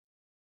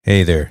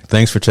Hey there.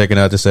 Thanks for checking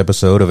out this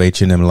episode of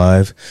H&M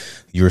Live.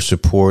 Your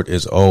support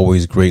is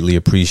always greatly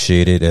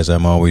appreciated, as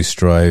I'm always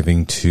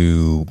striving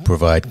to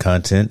provide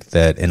content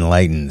that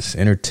enlightens,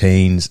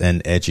 entertains,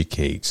 and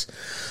educates.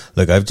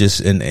 Look, I've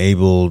just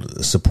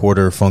enabled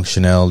supporter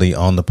functionality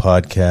on the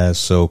podcast,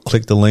 so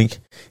click the link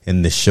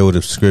in the show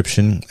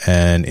description,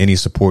 and any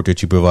support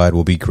that you provide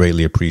will be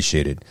greatly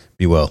appreciated.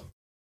 Be well.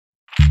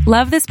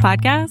 Love this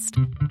podcast?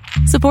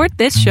 Support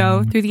this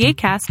show through the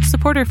Acast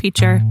supporter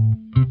feature.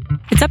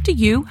 It's up to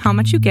you how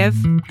much you give,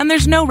 and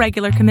there's no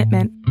regular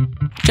commitment.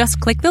 Just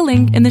click the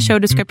link in the show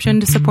description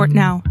to support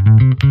now.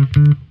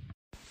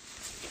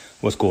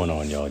 What's going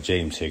on, y'all?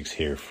 James Hicks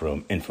here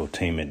from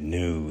Infotainment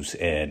News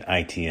and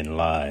ITN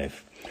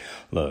Live.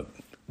 Look,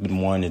 been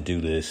wanting to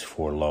do this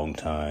for a long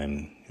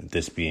time.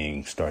 This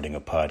being starting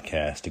a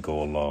podcast to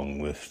go along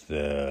with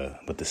the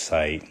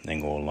site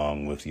and go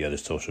along with the other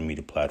social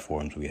media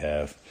platforms we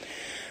have.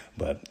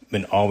 But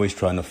been always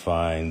trying to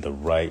find the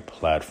right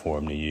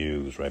platform to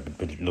use, right?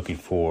 Been looking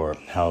for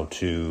how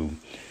to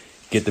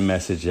get the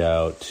message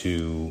out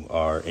to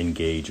our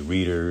engaged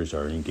readers,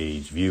 our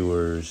engaged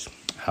viewers,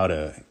 how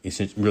to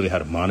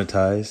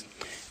monetize.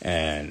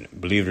 And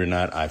believe it or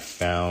not, I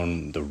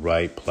found the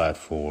right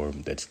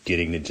platform that's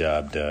getting the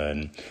job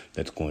done,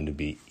 that's going to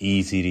be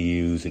easy to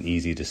use and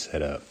easy to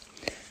set up.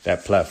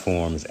 That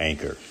platform is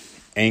Anchor.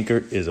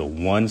 Anchor is a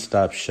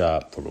one-stop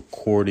shop for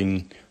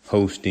recording,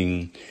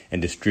 hosting,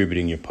 and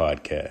distributing your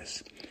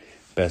podcast.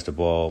 Best of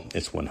all,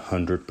 it's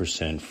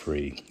 100%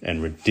 free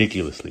and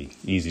ridiculously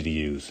easy to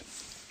use.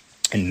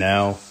 And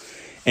now,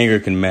 Anchor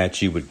can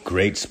match you with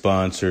great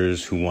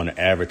sponsors who want to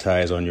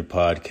advertise on your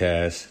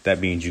podcast. That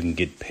means you can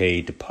get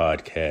paid to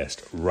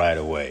podcast right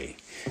away.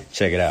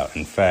 Check it out.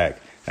 In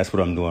fact, that's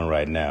what I'm doing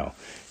right now.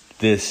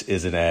 This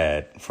is an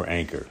ad for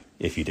Anchor,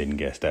 if you didn't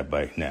guess that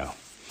by now.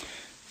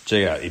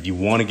 Check it out. If you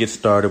want to get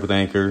started with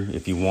Anchor,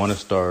 if you want to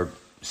start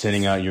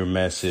sending out your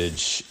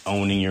message,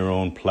 owning your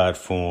own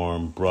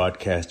platform,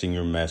 broadcasting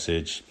your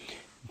message,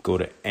 go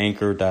to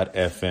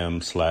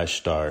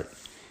anchor.fm/start.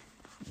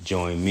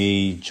 Join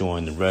me,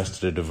 join the rest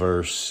of the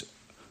diverse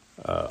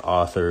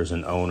authors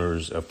and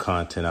owners of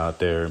content out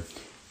there.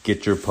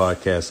 Get your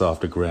podcast off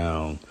the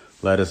ground.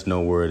 Let us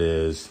know where it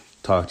is.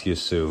 Talk to you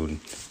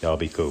soon. Y'all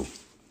be cool.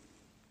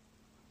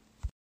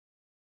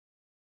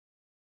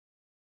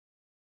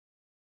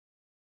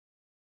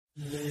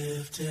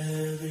 Lift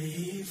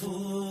every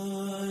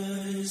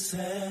voice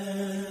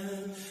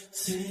and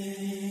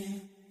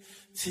sing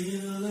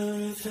till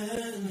earth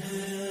and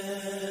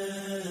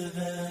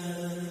heaven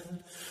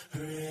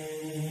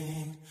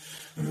ring,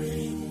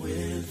 ring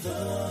with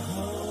the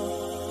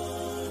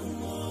harmonies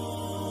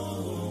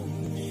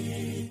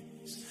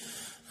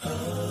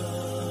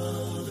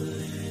of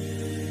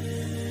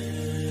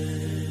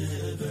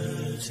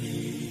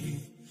liberty.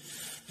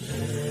 Let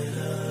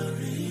her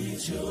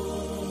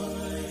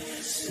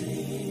rejoice,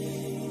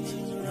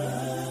 sing,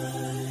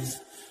 rise,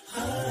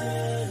 high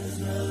as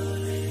the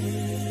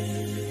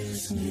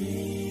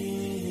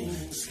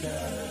listening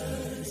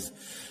skies.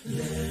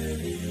 Let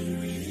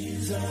it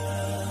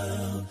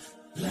resound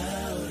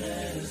loud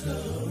as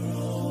the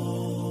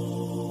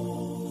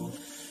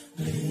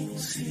rolling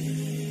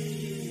sea.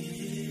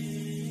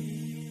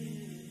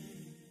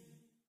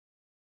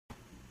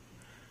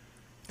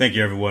 Thank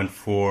you, everyone,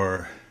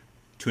 for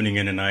tuning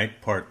in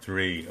tonight, part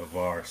 3 of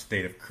our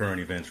State of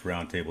Current Events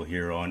Roundtable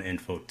here on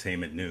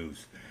Infotainment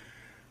News.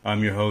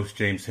 I'm your host,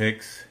 James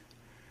Hicks.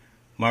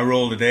 My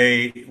role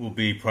today will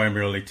be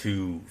primarily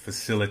to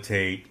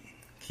facilitate,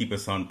 keep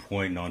us on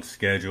point and on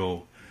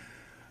schedule.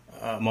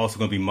 I'm also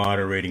going to be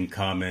moderating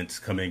comments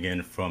coming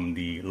in from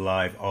the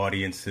live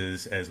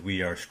audiences as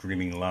we are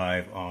streaming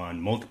live on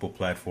multiple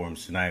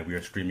platforms tonight. We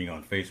are streaming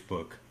on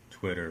Facebook,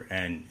 Twitter,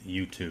 and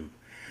YouTube.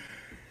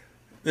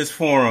 This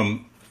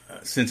forum,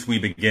 since we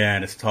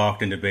began, has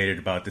talked and debated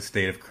about the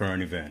state of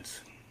current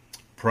events,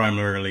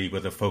 primarily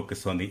with a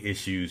focus on the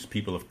issues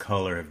people of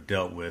color have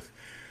dealt with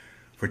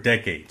for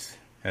decades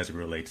as it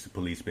relates to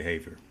police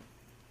behavior.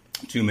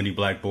 Too many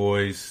black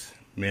boys,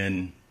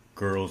 men,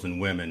 girls,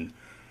 and women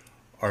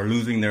are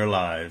losing their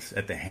lives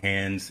at the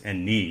hands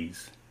and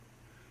knees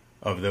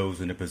of those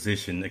in a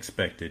position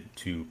expected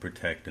to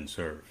protect and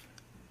serve.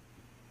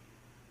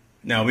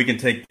 Now, we can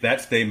take that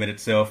statement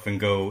itself and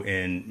go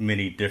in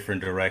many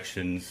different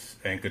directions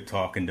and could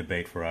talk and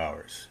debate for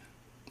hours.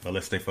 But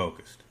let's stay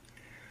focused.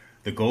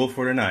 The goal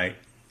for tonight,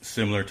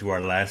 similar to our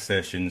last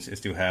sessions,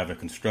 is to have a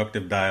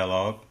constructive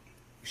dialogue,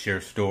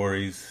 share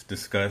stories,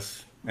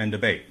 discuss, and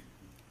debate.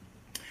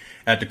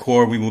 At the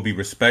core, we will be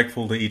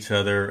respectful to each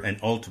other and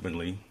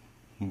ultimately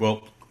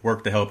we'll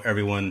work to help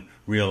everyone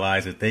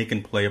realize that they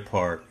can play a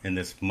part in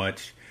this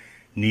much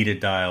needed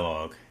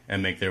dialogue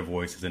and make their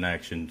voices and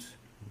actions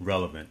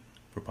relevant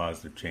for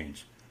positive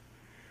change.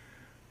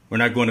 We're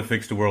not going to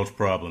fix the world's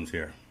problems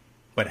here,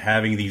 but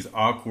having these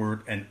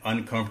awkward and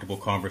uncomfortable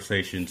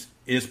conversations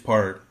is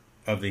part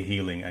of the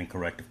healing and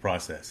corrective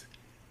process.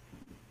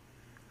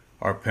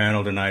 Our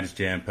panel tonight is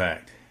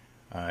jam-packed.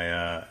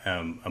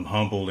 I'm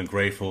humbled and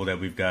grateful that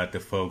we've got the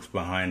folks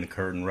behind the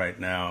curtain right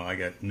now. I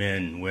got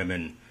men,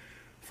 women,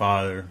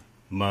 father,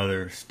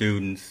 mother,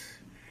 students,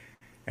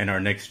 and our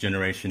next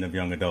generation of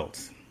young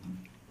adults.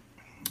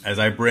 As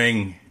I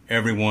bring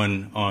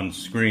everyone on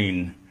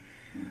screen,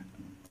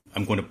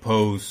 I'm going to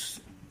pose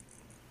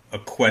a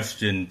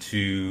question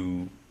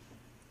to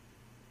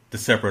the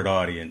separate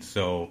audience.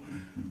 So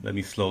let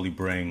me slowly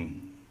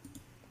bring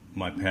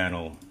my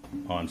panel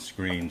on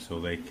screen so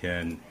they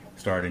can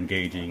start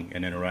engaging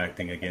and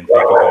interacting. Again,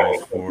 thank you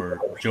guys for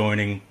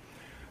joining.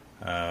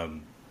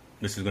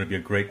 This is going to be a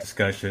great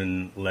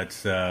discussion.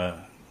 Let's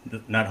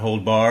not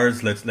hold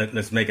bars. Let's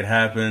make it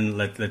happen.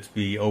 Let's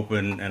be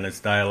open and let's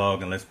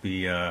dialogue and let's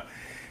be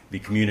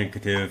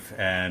communicative.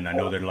 And I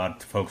know that a lot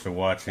of folks are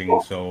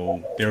watching,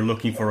 so they're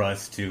looking for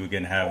us to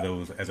again have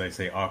those, as I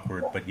say,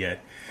 awkward but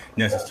yet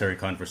necessary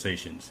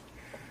conversations.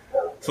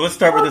 So let's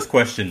start with this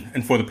question,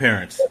 and for the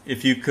parents,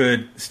 if you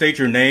could state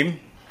your name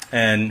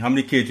and how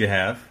many kids you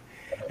have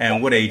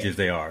and what ages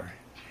they are.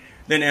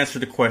 Then answer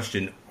the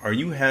question, are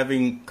you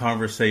having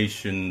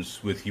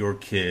conversations with your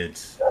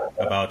kids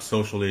about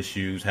social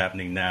issues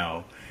happening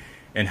now,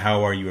 and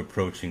how are you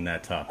approaching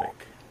that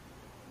topic?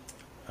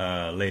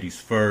 Ladies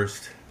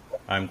first,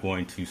 I'm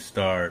going to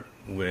start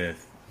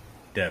with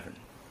Devin.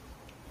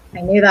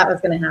 I knew that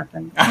was going to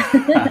happen.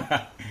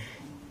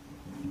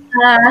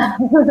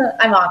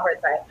 I'm awkward,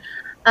 sorry.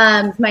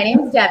 My name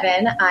is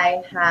Devin.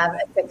 I have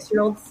a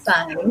 6-year-old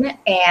son,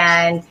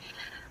 and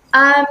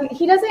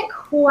he doesn't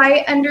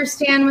quite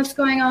understand what's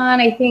going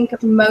on. I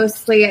think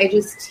mostly I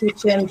just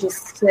teach him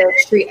just to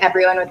treat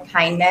everyone with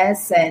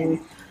kindness and,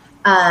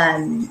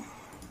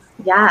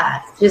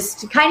 just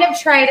to kind of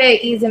try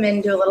to ease him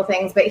into little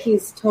things, but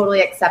he's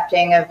totally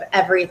accepting of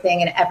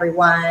everything and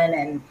everyone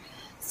and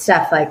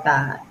stuff like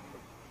that.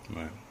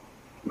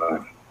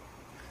 Right.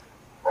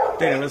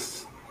 Dana,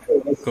 let's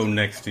go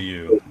next to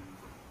you.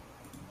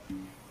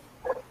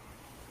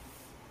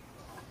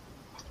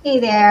 Hey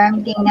there,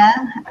 I'm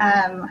Dana.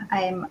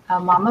 I'm a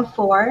mom of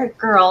 4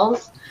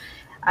 girls.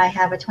 I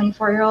have a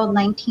 24-year-old,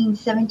 19,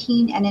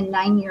 17, and a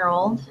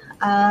 9-year-old.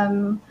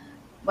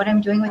 What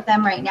I'm doing with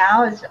them right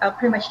now is I'll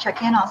pretty much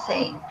check in. I'll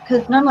say,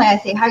 because normally I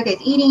say, how are you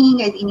guys eating? You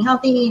guys eating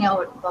healthy?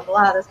 Blah, blah,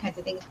 blah, those kinds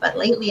of things. But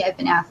lately I've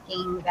been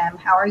asking them,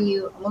 how are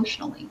you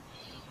emotionally?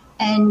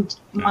 And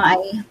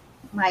my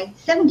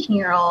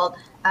 17-year-old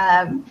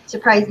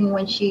surprised me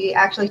when she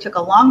actually took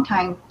a long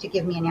time to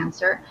give me an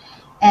answer.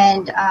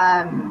 And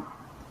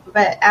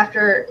but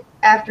after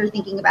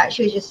thinking about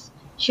it,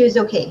 she was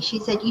okay. She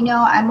said,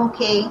 I'm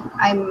okay.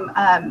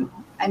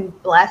 I'm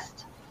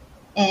blessed.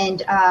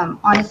 And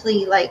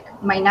honestly,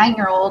 like my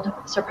 9-year-old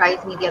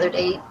surprised me the other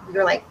day. We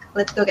were like,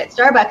 let's go get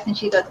Starbucks. And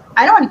she goes,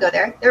 I don't want to go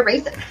there. They're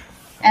racist.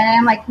 And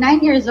I'm like, 9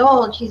 years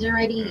old. She's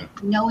already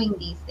knowing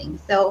these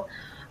things. So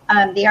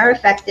they are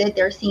affected.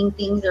 They're seeing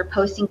things. They're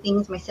posting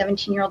things. My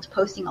 17-year-old's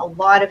posting a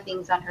lot of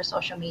things on her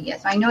social media.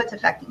 So I know it's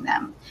affecting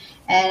them.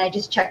 And I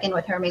just check in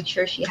with her, make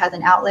sure she has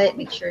an outlet,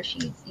 make sure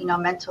she's,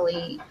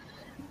 mentally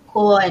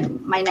cool. And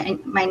my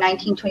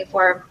 19,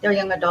 24, they're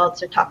young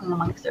adults. They're talking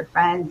amongst their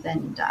friends.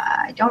 And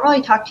I don't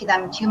really talk to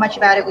them too much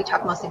about it. We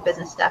talk mostly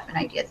business stuff and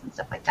ideas and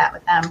stuff like that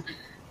with them.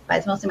 But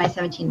it's mostly my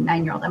 17 and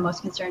 9-year-old I'm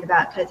most concerned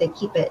about because they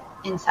keep it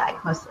inside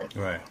mostly.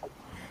 Right.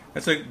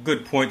 That's a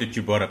good point that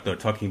you brought up, though,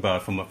 talking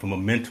about from a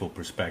mental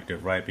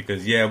perspective, right?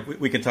 Because,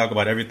 we can talk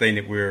about everything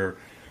that we're,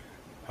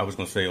 I was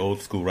going to say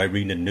old school, right,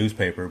 reading the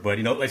newspaper, but,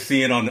 like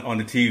seeing on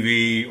the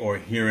TV or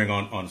hearing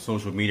on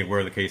social media,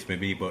 wherever the case may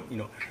be. But,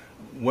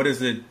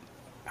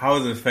 how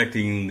is it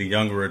affecting the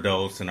younger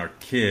adults and our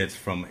kids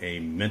from a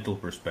mental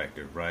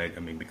perspective, right? I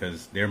mean,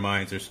 because their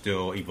minds are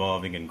still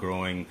evolving and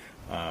growing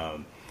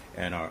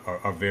and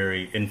are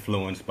very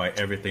influenced by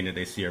everything that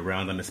they see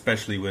around them,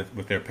 especially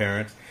with their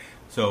parents.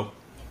 So,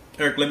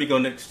 Eric, let me go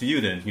next to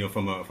you then.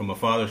 From a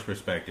father's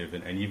perspective,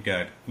 and you've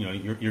got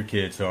your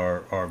kids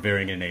are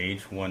varying in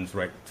age. One's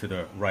right to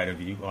the right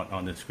of you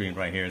on the screen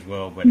right here as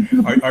well. But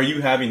are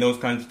you having those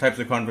types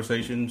of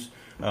conversations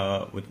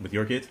with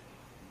your kids?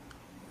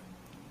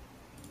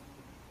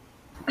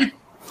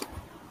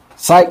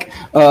 Psych.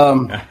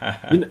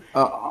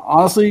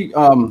 Honestly,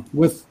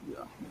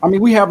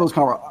 we have those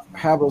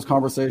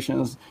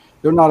conversations.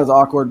 They're not as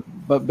awkward,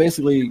 but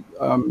basically.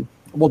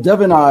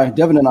 Devin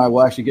and I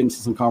will actually get into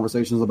some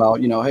conversations about,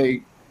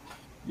 hey,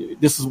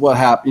 this is what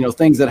happened,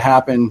 things that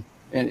happen,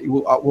 and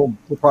we'll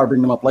probably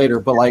bring them up later.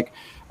 But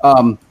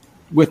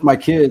with my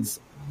kids,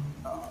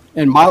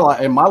 in my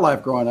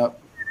life growing up,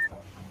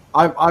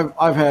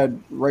 I've had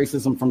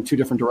racism from 2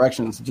 different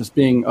directions, just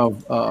being a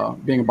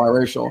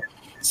biracial.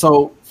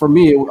 So for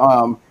me,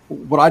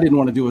 what I didn't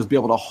want to do was be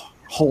able to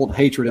hold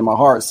hatred in my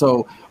heart.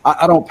 So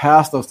I don't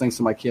pass those things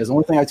to my kids. The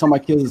only thing I tell my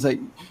kids is that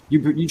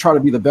you try to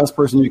be the best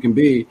person you can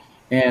be.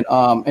 And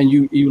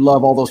you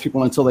love all those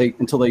people until they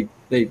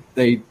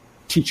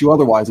teach you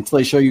otherwise, until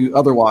they show you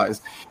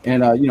otherwise.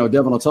 And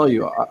Devin will tell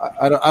you,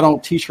 I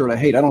don't teach her to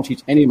hate. I don't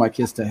teach any of my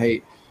kids to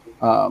hate.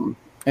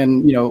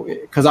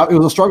 Because it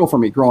was a struggle for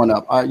me growing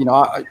up. I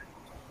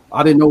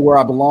didn't know where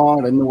I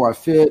belonged. I didn't know where I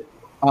fit.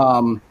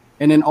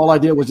 And then all I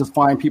did was just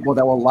find people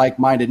that were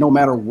like-minded, no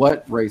matter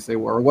what race they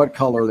were or what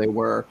color they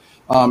were.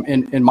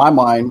 In my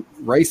mind,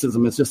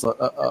 racism is just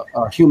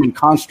a human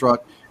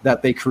construct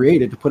that they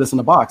created to put us in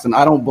a box. And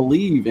I don't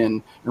believe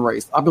in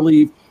race. I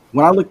believe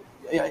when I look,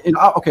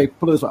 okay,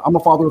 put it this way: I'm a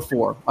father of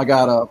 4. I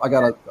got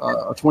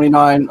a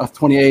 29, a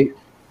 28,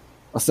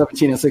 a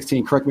 17, and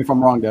 16. Correct me if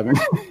I'm wrong, Devin.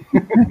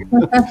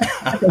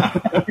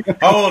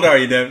 How old are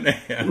you, Devin?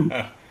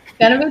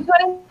 Gonna be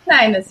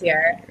 29 this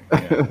year.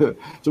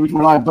 So we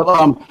 29,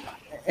 but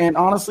and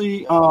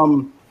honestly, it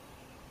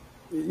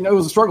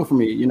was a struggle for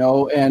me,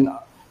 and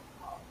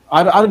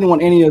I didn't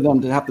want any of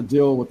them to have to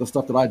deal with the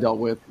stuff that I dealt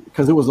with,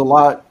 because it was a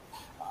lot.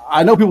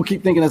 I know people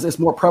keep thinking it's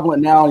more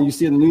prevalent now and you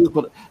see it in the news,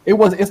 but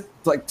it's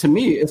like, to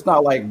me, it's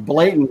not like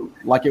blatant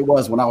like it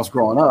was when I was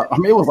growing up. I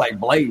mean, it was like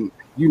blatant.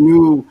 You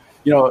knew,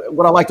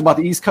 what I liked about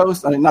the East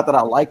Coast, I mean, not that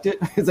I liked it,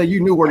 is that you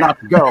knew where not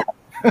to go,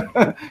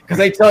 because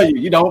they tell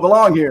you don't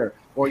belong here,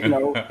 or,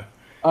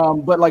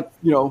 but like,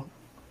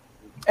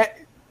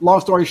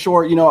 long story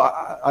short,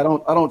 I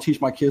don't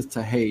teach my kids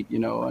to hate,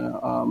 and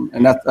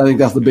I think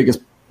that's the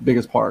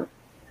biggest part.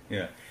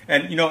 Yeah.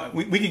 And,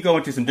 we can go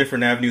into some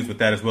different avenues with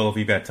that as well if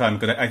we've got time,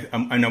 because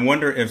I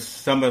wonder if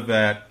some of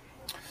that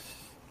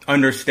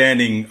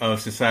understanding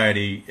of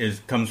society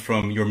comes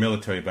from your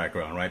military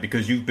background, right?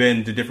 Because you've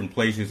been to different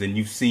places and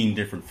you've seen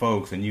different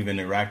folks and you've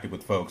interacted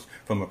with folks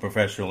from a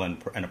professional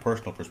and a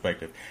personal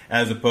perspective,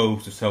 as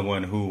opposed to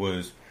someone who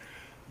was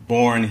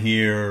born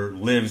here,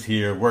 lives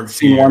here, works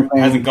here,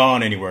 hasn't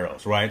gone anywhere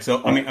else, right?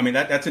 So, I mean,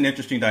 that's an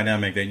interesting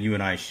dynamic that you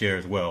and I share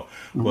as well.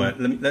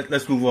 Mm-hmm. But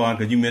let's move on,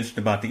 because you mentioned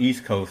about the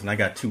East Coast, and I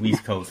got 2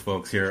 East Coast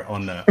folks here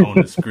on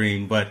the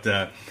screen. But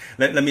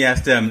let me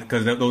ask them,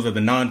 because those are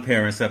the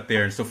non-parents up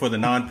there. And so for the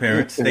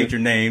non-parents, state your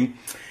name,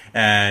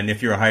 and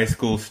if you're a high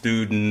school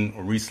student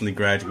or recently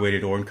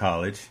graduated or in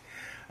college.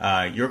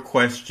 Your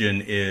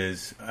question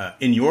is,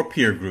 in your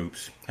peer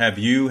groups, have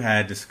you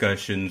had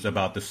discussions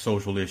about the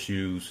social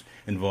issues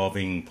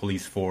involving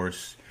police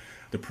force,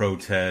 the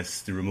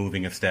protests, the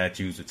removing of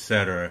statues,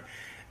 etc.?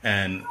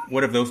 And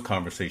what have those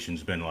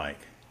conversations been like?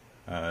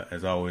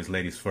 As always,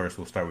 ladies first.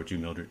 We'll start with you,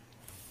 Mildred.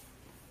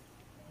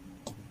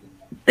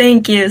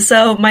 Thank you.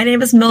 So my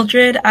name is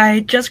Mildred.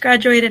 I just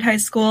graduated high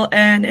school,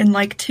 and in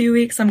like 2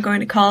 weeks, I'm going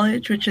to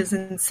college, which is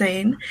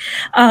insane.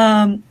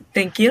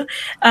 Thank you.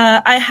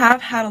 I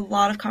have had a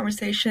lot of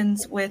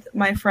conversations with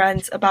my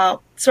friends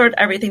about sort of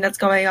everything that's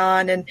going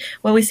on and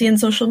what we see in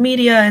social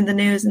media and the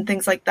news and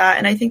things like that.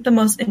 And I think the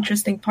most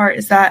interesting part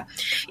is that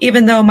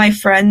even though my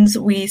friends,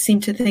 we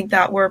seem to think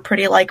that we're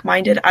pretty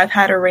like-minded, I've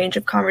had a range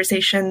of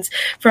conversations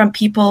from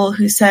people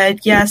who said,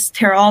 yes,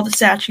 tear all the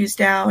statues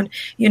down,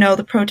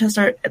 the protests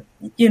are,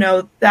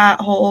 that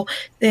whole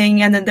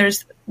thing. And then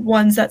there's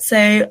ones that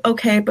say,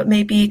 okay, but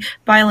maybe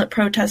violent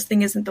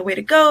protesting isn't the way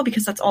to go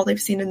because that's all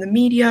they've seen in the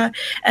media.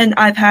 And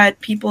I've had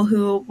people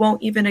who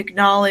won't even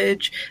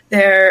acknowledge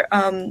their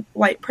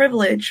white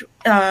privilege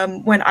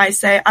when I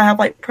say I have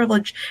white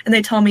privilege, and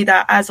they tell me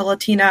that as a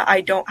Latina,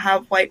 I don't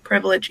have white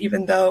privilege,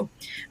 even though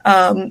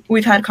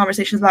we've had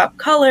conversations about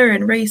color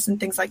and race and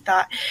things like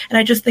that. And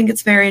I just think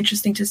it's very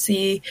interesting to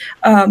see,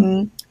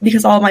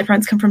 because all of my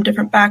friends come from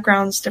different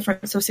backgrounds,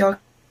 different socioeconomic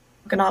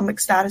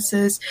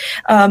statuses,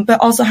 but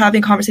also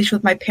having conversation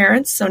with my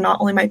parents. So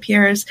not only my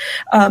peers,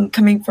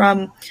 coming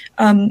from,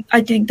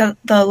 I think that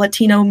the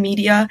Latino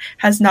media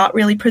has not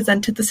really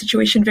presented the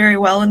situation very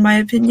well, in my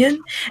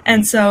opinion.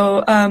 And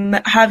so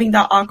having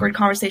that awkward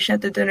conversation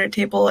at the dinner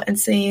table and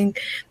saying,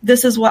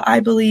 this is what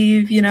I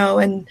believe,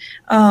 and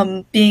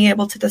being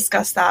able to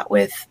discuss that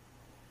with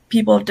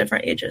people of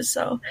different ages.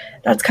 So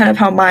that's kind of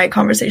how my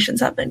conversations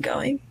have been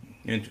going.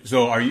 And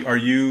so are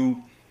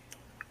you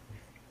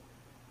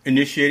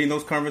initiating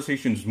those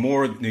conversations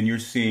more than you're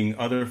seeing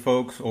other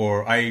folks?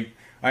 Or I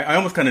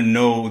almost kind of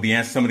know the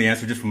answer, some of the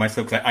answer just for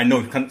myself, because I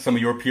know some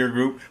of your peer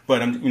group,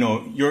 but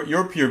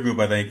your peer group,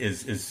 I think,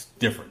 is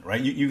different, right?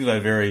 You guys are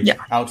very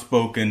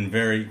outspoken,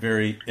 very,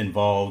 very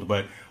involved,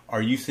 but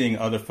are you seeing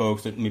other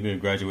folks that maybe have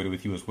graduated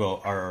with you as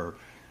well? Are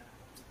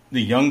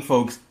the young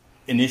folks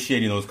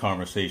initiating those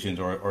conversations,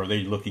 or are they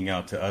looking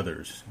out to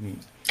others?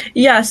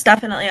 Yes,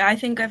 definitely. I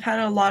think I've had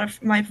a lot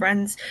of my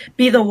friends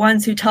be the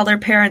ones who tell their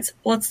parents,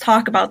 let's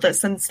talk about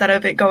this, instead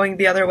of it going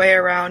the other way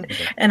around.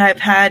 Okay. And I've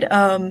had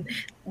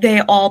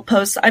they all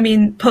post. I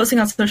mean, posting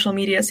on social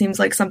media seems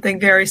like something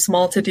very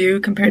small to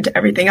do compared to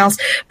everything else.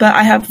 But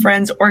I have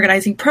friends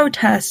organizing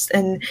protests,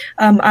 and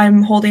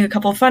I'm holding a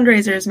couple of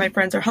fundraisers. My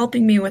friends are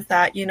helping me with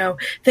that,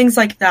 things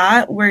like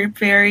that. We're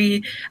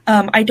very,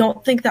 I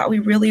don't think that we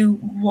really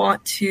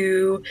want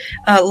to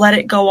let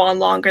it go on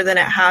longer than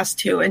it has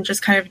to, and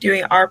just kind of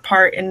doing our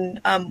part in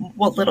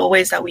what little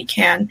ways that we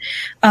can.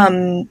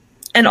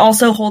 And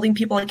also holding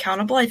people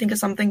accountable, I think,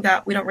 is something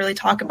that we don't really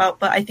talk about.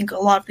 But I think a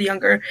lot of the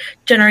younger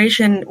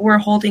generation, we're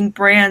holding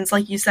brands.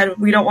 Like you said,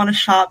 we don't want to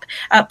shop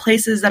at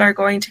places that are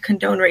going to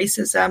condone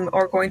racism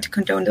or going to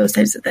condone those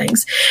types of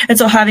things. And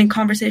so having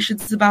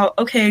conversations about,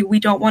 okay, we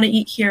don't want to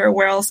eat here.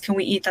 Where else can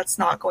we eat that's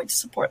not going to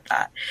support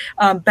that?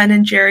 Ben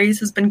and Jerry's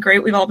has been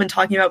great. We've all been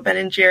talking about Ben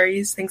and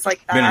Jerry's, things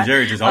like that. Ben and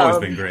Jerry's has always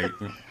been great.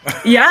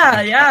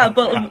 Yeah,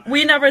 but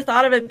we never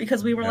thought of it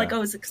because we were like, Yeah.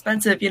 oh, it's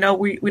expensive. We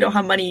don't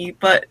have money,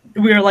 but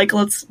we were like,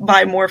 let's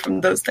buy more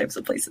from those types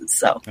of places.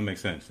 So That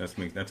makes sense. That's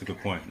a good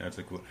point.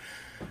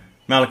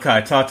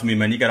 Malachi, talk to me,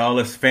 man. You got all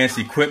this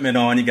fancy equipment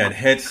on. You got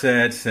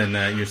headsets, and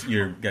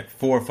you're got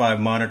 4 or 5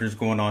 monitors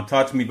going on.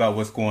 Talk to me about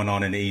what's going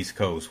on in the East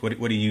Coast. What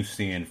are you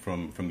seeing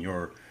from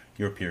your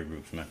peer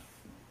groups, man?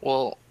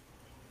 Well,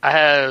 I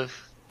have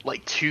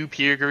like 2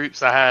 peer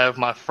groups. I have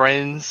my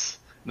friends,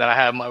 then I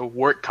have my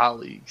work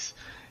colleagues.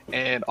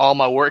 And all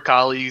my work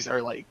colleagues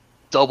are like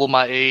double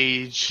my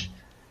age,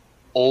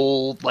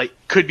 old, like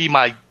could be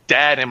my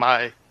dad and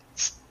my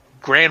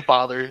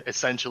grandfather,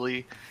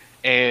 essentially.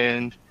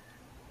 And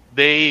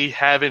they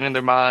have it in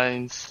their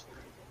minds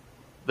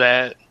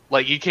that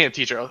like you can't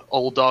teach an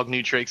old dog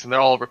new tricks, and they're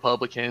all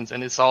Republicans,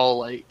 and it's all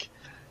like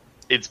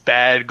it's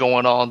bad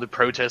going on. The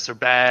protests are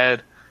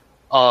bad.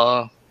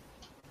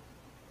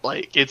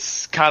 Like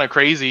it's kind of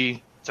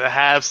crazy to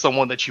have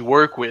someone that you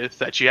work with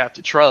that you have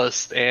to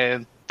trust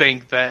and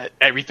think that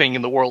everything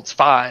in the world's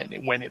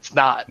fine when it's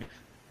not.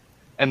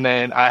 And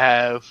then I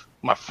have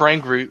my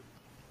friend group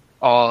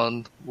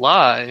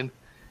online,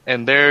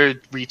 and they're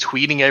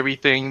retweeting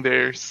everything.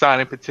 They're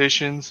signing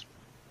petitions.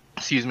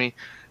 Excuse me.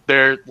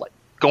 They're like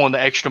going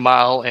the extra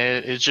mile,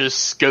 and it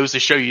just goes to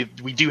show you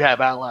we do have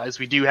allies.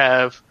 We do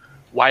have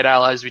white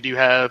allies. We do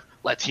have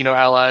Latino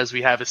allies.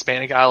 We have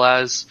Hispanic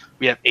allies.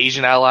 We have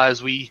Asian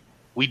allies. We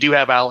do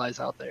have allies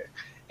out there.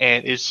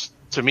 And it's,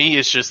 to me,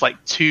 it's just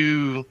like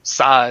 2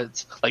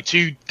 sides, like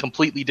 2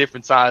 completely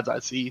different sides I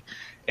see.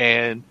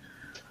 And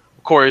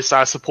of course,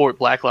 I support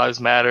Black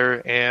Lives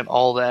Matter and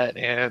all that.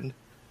 And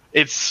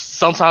it's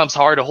sometimes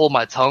hard to hold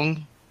my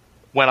tongue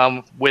when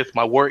I'm with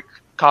my work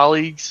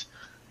colleagues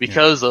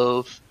because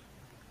of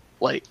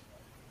like,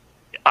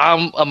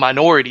 I'm a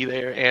minority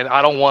there, and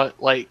I don't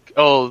want like,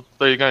 oh,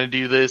 they're going to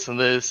do this and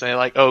this, and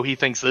like, oh, he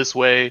thinks this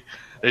way.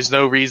 There's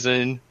no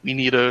reason we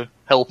need to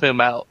help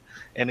him out.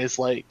 And it's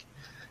like,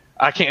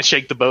 I can't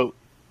shake the boat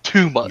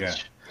too much. Yeah,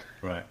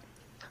 right.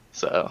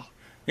 So.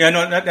 Yeah,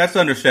 no, that's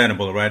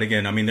understandable, right?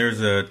 Again, I mean,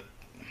 and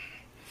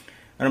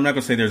I'm not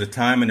going to say there's a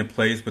time and a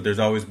place, but there's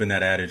always been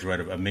that adage, right,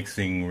 of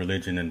mixing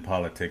religion and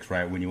politics,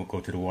 right, when you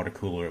go to the water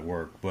cooler at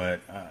work.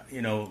 But,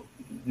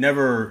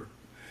 never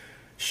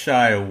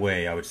shy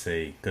away, I would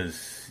say,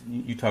 because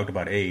you talked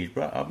about age,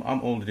 but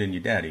I'm older than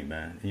your daddy,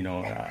 man.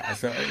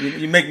 So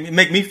you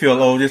make me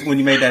feel old just when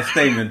you made that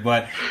statement.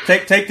 But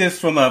take this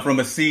from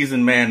a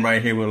seasoned man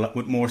right here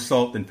with more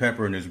salt and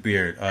pepper in his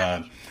beard.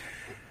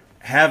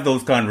 Have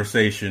those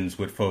conversations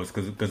with folks,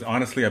 because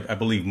honestly, I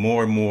believe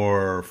more and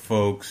more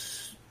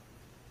folks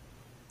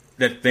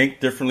that think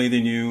differently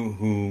than you,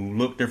 who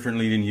look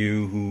differently than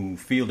you, who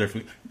feel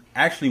differently,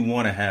 actually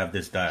want to have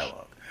this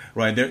dialogue,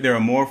 right? There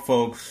are more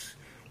folks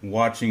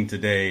watching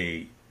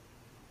today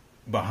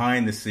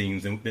behind the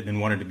scenes than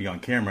wanted to be on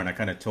camera. And I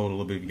kind of told a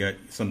little bit, got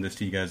some of this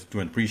to you guys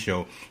during the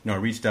pre-show. I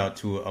reached out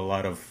to a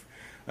lot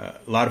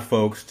of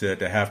folks to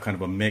have kind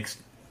of a mixed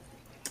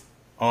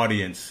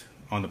audience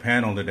on the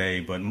panel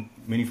today, but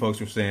many folks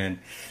were saying,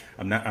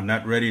 I'm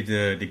not ready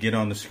to get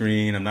on the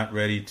screen. I'm not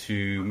ready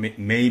to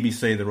maybe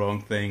say the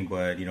wrong thing,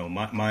 but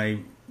my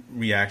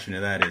reaction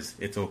to that is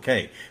it's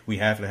okay. We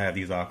have to have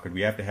these awkward.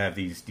 We have to have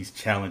these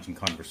challenging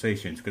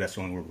conversations, because that's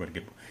the only way we're going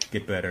to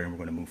get better and we're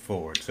going to move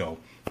forward. So,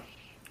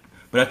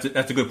 but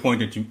that's a good point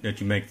that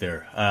you make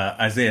there.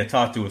 Isaiah,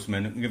 talk to us,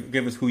 man.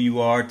 Give us who you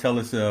are. Tell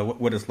us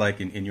what it's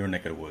like in your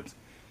neck of the woods.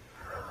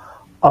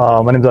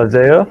 My name is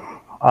Isaiah.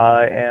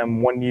 I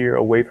am 1 year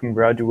away from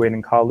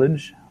graduating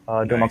college,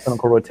 doing my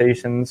clinical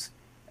rotations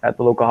at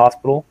the local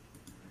hospital.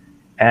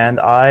 And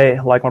I,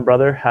 like my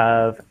brother,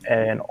 have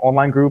an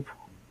online group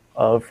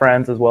of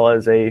friends as well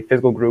as a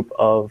physical group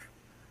of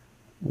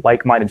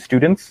like-minded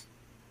students.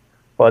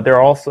 But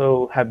there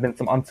also have been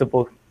some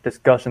uncivil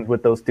discussions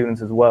with those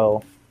students as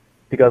well.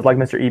 Because like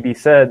Mr. EB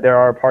said, there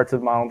are parts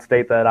of my own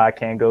state that I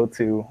can't go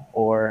to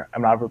or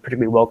I'm not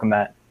particularly welcome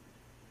at.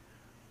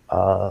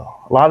 A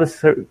lot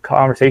of the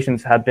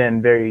conversations have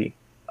been very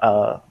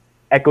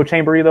echo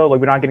chambery, though.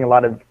 Like, we're not getting a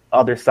lot of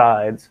other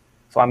sides.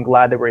 So I'm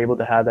glad that we're able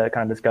to have that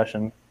kind of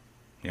discussion.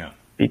 Yeah.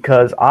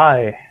 Because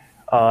I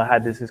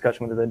had this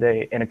discussion the other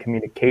day in a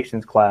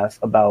communications class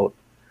about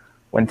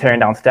when tearing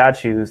down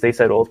statues, they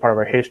said, well, it's part of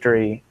our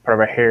history, part of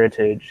our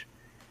heritage.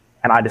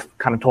 And I just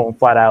kind of told them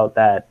flat out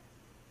that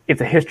it's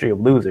a history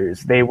of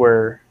losers. They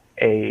were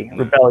a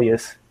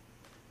rebellious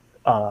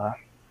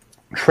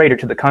traitor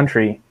to the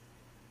country,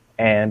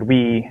 and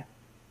we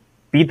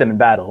beat them in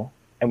battle,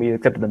 and we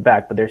accepted them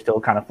back, but they're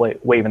still kind of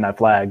waving that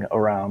flag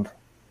around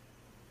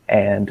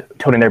and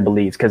toting their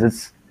beliefs, because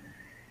it's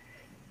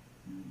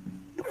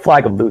the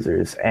flag of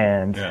losers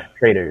and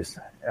traitors,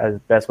 as the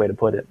best way to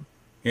put it.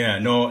 Yeah,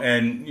 no,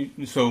 and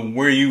so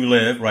where you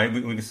live, right,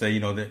 we can say,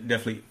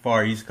 definitely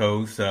far East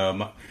Coast,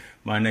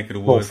 my neck of the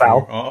woods,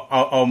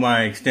 all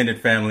my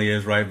extended family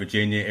is, right,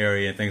 Virginia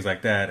area and things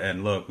like that.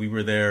 And look, we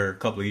were there a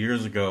couple of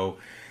years ago.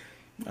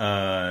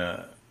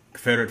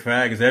 Confederate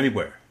flag is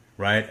everywhere,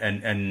 right?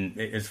 And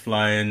it's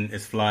flying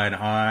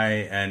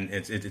high, and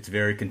it's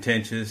very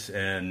contentious.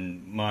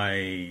 And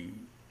my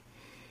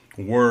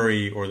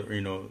worry or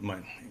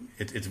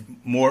it's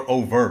more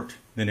overt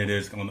than it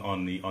is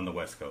on the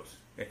West Coast,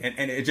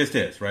 and it just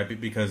is, right?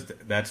 Because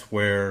that's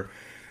where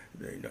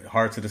the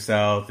hearts of the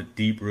South, the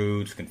deep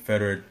roots,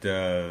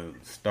 Confederate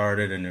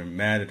started, and they're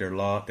mad at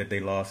that they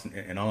lost,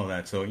 and all of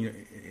that. So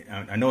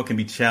I know it can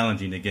be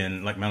challenging,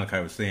 again, like Malachi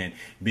was saying,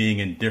 being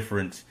in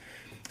different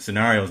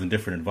scenarios and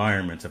different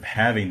environments of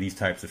having these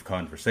types of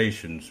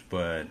conversations,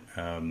 but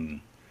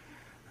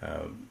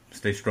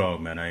stay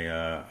strong, man.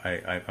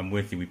 I'm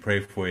with you. We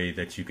pray for you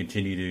that you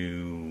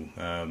continue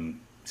to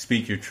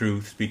speak your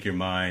truth, speak your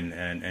mind,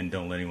 and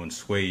don't let anyone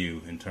sway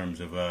you in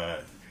terms of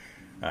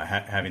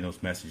having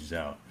those messages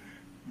out.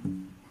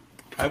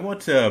 I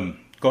want to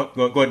go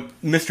ahead,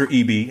 Mr.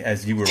 EB,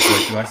 as you were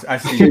referred to. I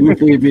see you.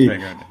 Mr. EB.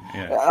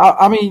 Yeah.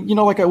 I mean,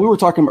 like we were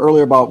talking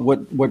earlier about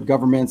what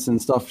governments and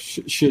stuff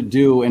should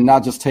do, and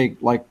not just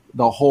take like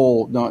the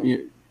whole.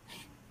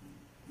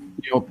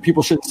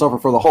 People shouldn't suffer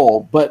for the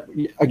whole. But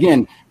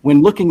again,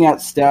 when looking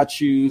at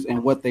statues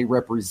and what they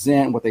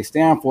represent, what they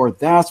stand for,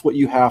 that's what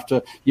you have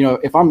to.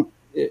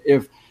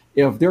 If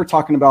they're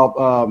talking about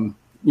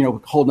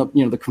holding up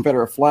the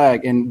Confederate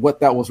flag and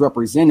what that was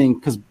representing,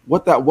 because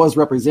what that was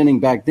representing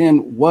back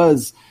then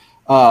was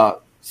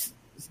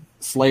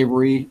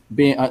slavery,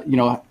 being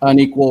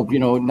unequal,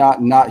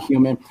 not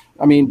human.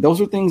 I mean,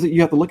 those are things that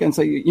you have to look at and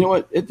say, you know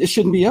what, it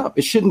shouldn't be up.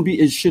 It shouldn't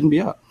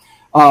be up.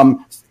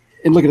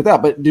 And look at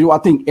that. But do I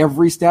think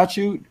every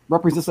statue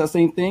represents that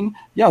same thing?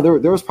 Yeah,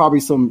 there was probably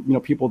some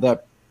people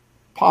that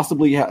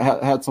possibly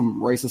had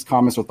some racist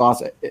comments or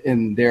thoughts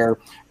in their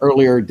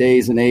earlier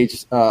days and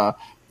age. But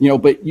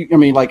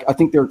I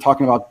think they're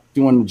talking about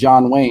doing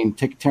John Wayne,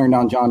 tearing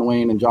down John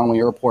Wayne and John Wayne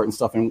Airport and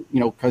stuff, and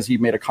because he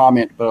made a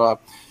comment. But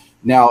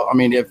now, I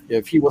mean,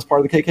 if he was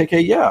part of the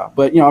KKK, yeah.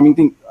 But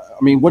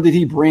what did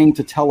he bring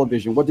to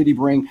television? What did he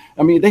bring?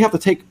 I mean, they have to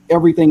take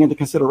everything into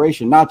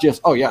consideration, not just,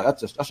 oh yeah,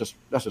 that's just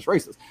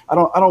racist. I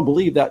don't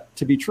believe that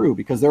to be true,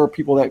 because there are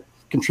people that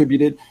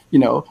contributed.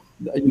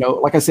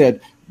 Like I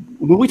said,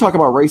 when we talk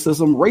about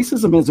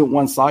racism isn't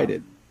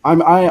one-sided.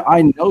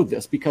 I know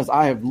this because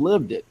I have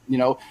lived it.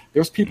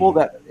 There's people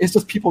that it's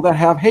just people that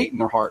have hate in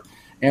their heart,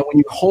 and when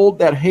you hold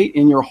that hate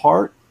in your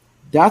heart,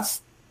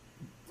 that's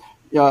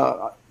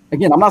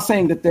again, I'm not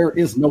saying that there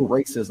is no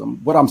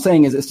racism. What I'm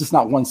saying is it's just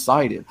not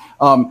one-sided.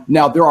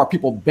 Now, there are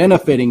people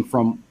benefiting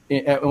from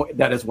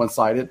that is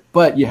one-sided,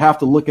 but you have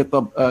to look at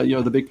the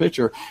the big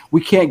picture.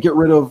 We can't get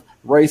rid of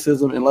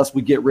racism unless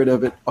we get rid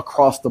of it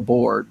across the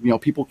board.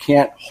 People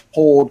can't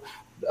hold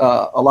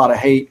a lot of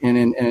hate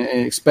and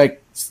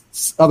expect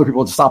other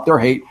people to stop their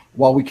hate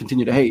while we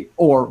continue to hate,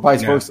 or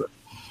vice versa.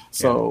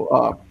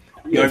 So.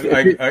 I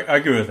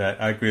agree with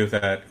that. I agree with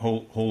that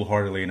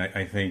wholeheartedly, and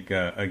I think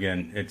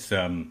again,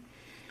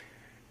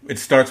 it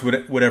starts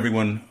with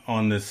everyone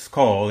on this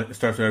call. It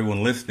starts with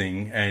everyone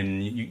listening,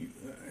 and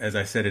as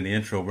I said in the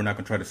intro, we're not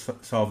going to try to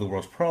solve the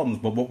world's problems,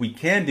 but what we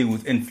can do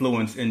is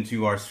influence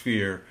into our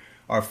sphere,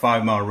 our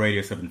 5-mile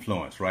radius of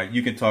influence. Right?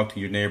 You can talk to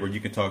your neighbor,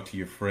 you can talk to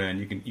your friend,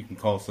 you can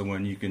call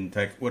someone, you can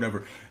text,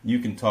 whatever. You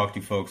can talk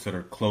to folks that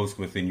are close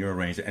within your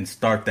range and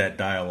start that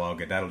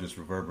dialogue, and that'll just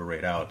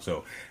reverberate out.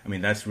 So, I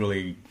mean, that's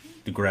really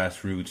the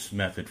grassroots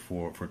method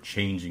for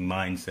changing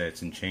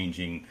mindsets and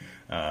changing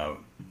the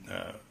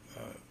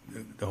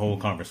whole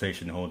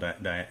conversation, the whole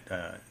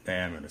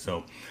diameter.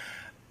 So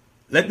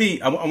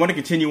I want to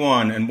continue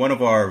on, and one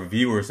of our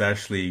viewers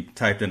actually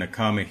typed in a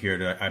comment here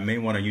that I may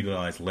want to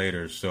utilize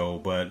later.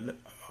 But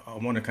I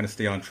want to kind of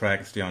stay on track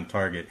and stay on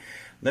target.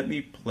 Let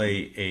me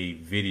play a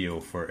video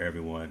for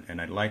everyone,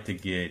 and I'd like to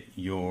get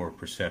your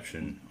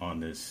perception on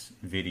this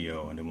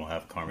video, and then we'll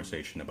have a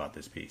conversation about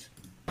this piece.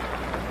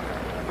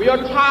 We are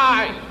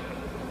tired.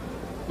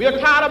 We are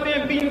tired of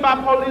being beaten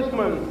by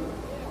policemen.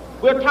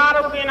 We're tired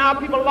of seeing our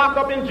people locked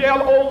up in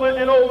jail over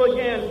and over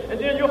again. And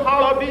then you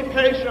holler, be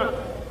patient.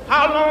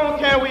 How long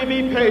can we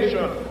be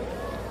patient?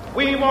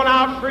 We want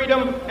our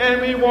freedom,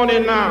 and we want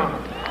it now.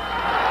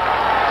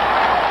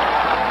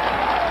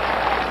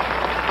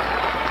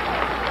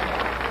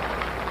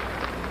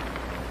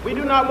 We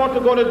do not want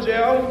to go to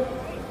jail,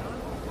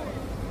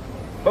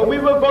 but we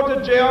will go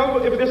to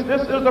jail if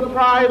this is the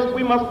price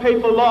we must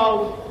pay for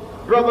love,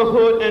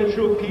 brotherhood, and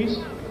true peace.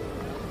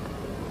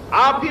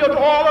 I appeal to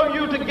all of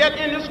you to get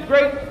in this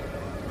great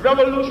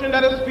revolution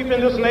that is sweeping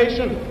this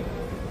nation.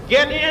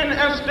 Get in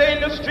and stay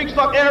in the streets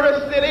of every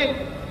city,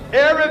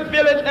 every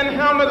village and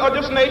hamlet of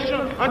this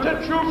nation until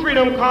true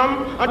freedom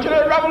comes,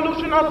 until the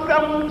revolution of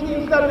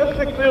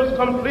 1776 is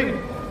complete.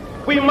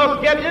 We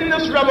must get in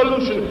this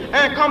revolution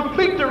and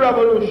complete the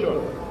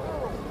revolution.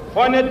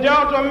 For in the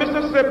Delta of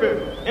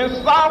Mississippi, in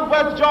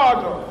Southwest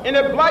Georgia, in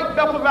the Black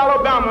Belt of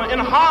Alabama, in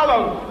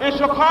Harlem, in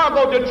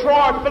Chicago,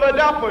 Detroit,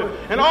 Philadelphia,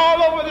 and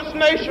all over this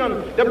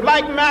nation, the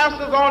black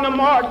masses are on the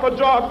march for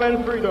joy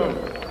and freedom.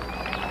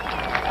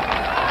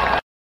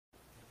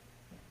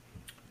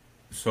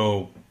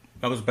 So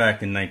that was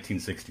back in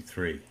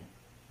 1963,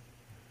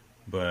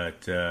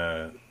 but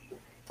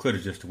could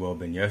have just as well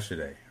been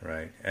yesterday,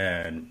 right?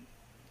 And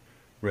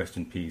rest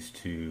in peace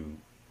to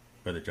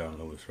Brother John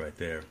Lewis right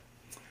there.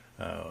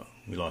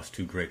 We lost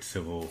two great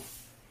civil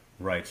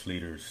rights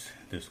leaders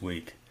this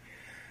week.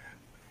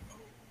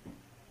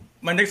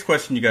 My next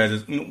question, you guys,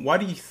 is why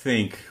do you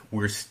think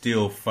we're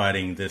still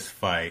fighting this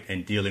fight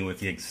and dealing with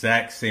the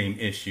exact same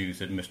issues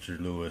that Mr.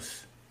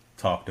 Lewis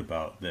talked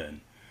about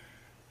then?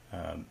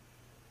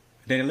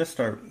 Dana, let's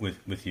start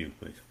with you,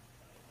 please.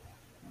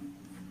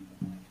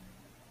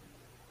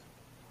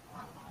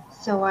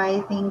 So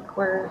I think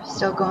we're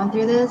still going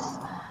through this.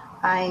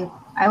 I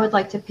would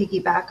like to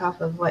piggyback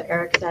off of what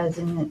Eric says,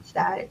 and it's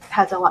that it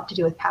has a lot to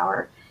do with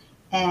power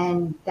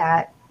and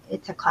that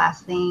it's a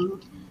class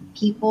thing.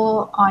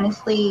 People,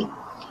 honestly,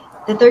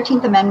 the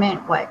 13th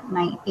Amendment,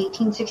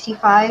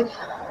 1865,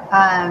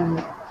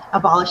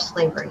 abolished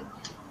slavery.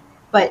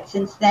 But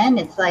since then,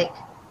 it's like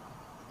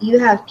you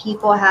have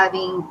people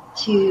having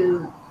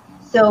to,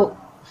 so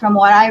from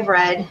what I've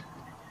read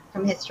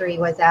from history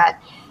was that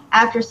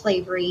after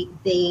slavery,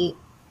 they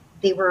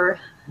were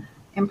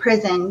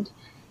imprisoned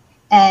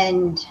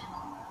and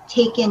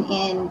taken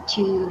in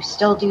to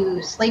still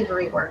do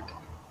slavery work.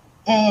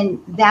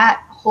 And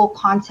that whole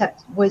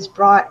concept was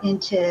brought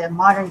into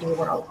modern day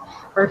world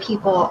where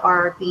people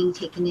are being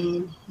taken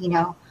in.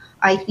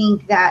 I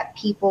think that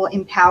people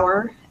in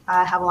power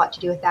have a lot to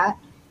do with that.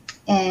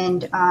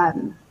 And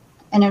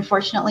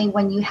unfortunately,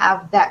 when you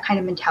have that kind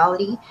of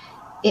mentality,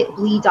 it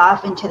bleeds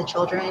off into the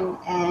children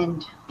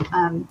and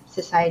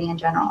society in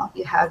general.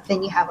 You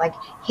have like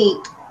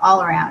hate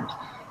all around.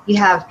 You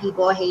have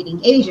people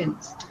hating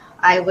Asians.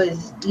 I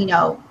was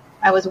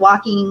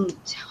walking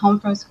home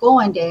from school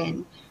one day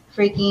and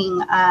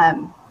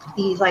freaking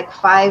these like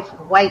 5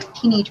 white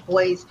teenage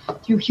boys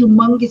threw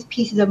humongous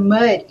pieces of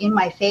mud in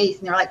my face,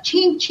 and they're like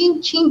chink chink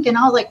chink, and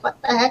I was like,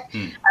 what the heck?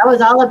 I was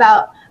all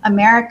about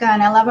America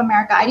and I love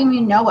America. I didn't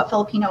even know what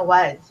Filipino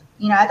was.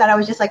 I thought I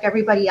was just like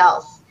everybody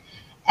else.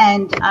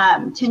 And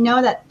to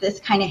know that this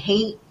kind of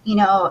hate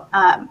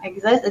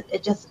exists,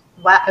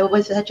 it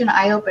was such an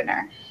eye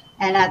opener.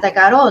 And as I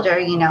got older,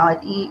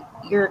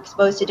 you're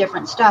exposed to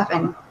different stuff,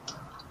 and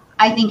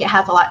I think it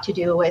has a lot to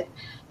do with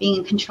being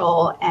in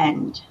control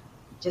and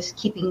just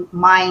keeping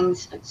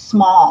minds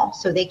small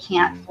so they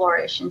can't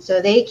flourish and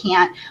so they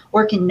can't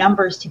work in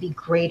numbers to be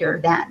greater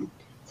than.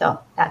 So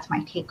that's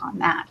my take on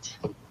that.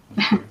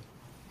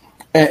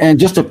 And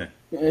just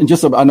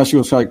I know she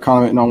was like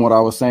commenting on what I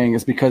was saying,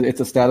 is because it's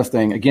a status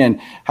thing.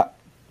 Again,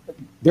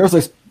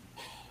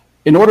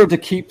 in order to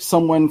keep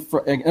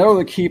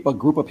a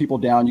group of people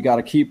down, you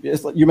got to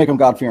you make them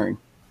God fearing,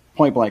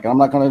 point blank. We're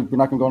not going to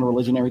go into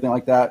religion and everything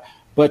like that.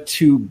 But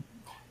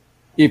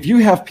if you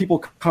have people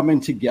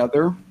coming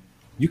together,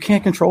 you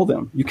can't control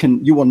them.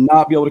 You will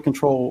not be able to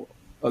control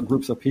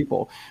groups of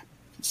people.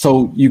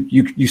 So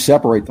you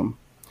separate them.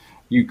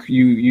 You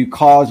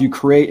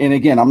create. And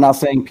again, I'm not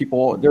saying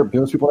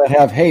there's people that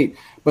have hate,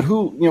 but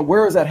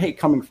where is that hate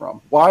coming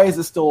from? Why is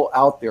it still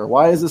out there?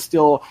 Why is it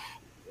still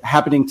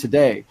happening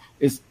today?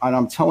 And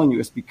I'm telling you,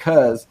 it's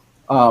because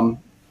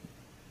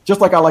just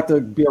like I like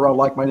to be around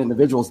like-minded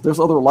individuals, there's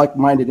other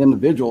like-minded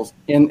individuals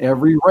in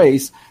every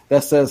race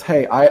that says,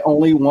 hey, I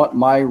only want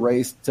my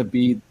race to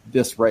be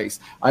this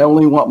race. I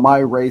only want my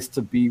race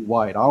to be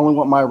white. I only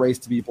want my race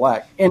to be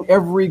black. In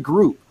every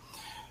group.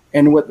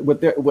 And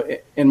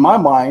in my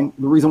mind,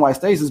 the reason why it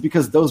stays is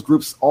because those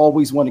groups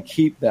always want to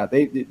keep that.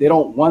 They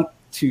don't want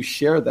to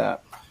share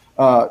that.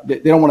 They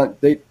don't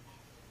want to.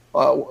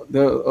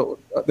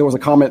 There was a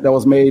comment that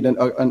was made in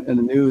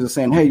the news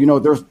saying, "Hey,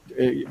 there's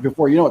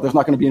before you know it, there's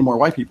not going to be any more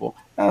white people."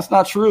 And that's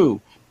not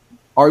true.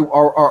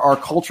 Our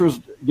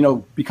cultures,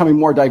 becoming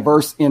more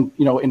diverse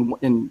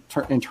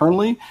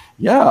internally.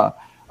 Yeah.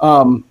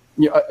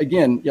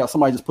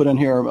 Somebody just put in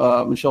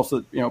here. Michelle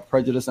said,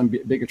 prejudice and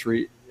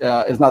bigotry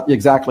is not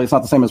exactly. It's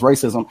not the same as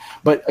racism.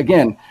 But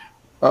again,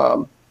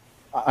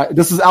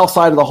 this is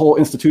outside of the whole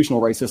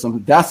institutional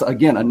racism. That's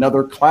again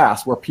another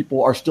class where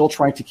people are still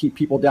trying to keep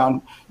people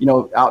down.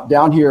 Out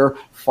down here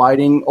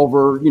fighting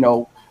over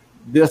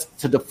this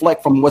to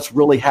deflect from what's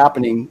really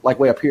happening, like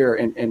way up here,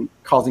 and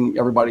causing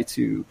everybody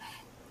to.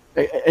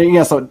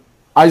 So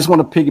I just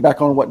want to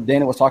piggyback on what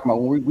Dana was talking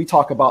about. When we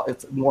talk about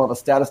it's more of a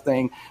status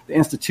thing, the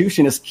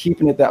institution is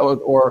keeping it that way,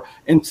 or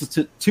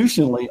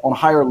institutionally on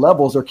higher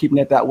levels are keeping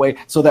it that way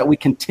so that we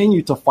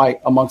continue to fight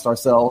amongst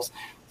ourselves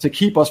to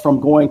keep us from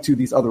going to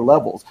these other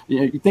levels.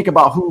 You think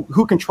about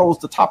who controls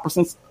the top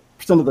percent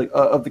of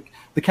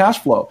the cash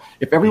flow.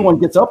 If everyone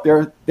gets up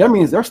there, that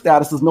means their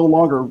status is no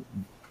longer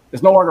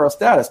a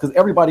status because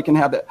everybody can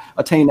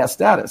attain that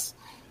status.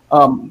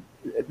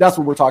 That's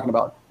what we're talking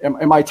about.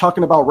 Am I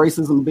talking about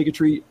racism and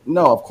bigotry?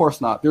 No, of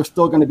course not. There's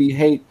still going to be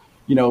hate,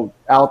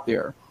 out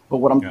there. But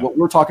what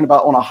we're talking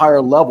about on a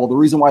higher level, the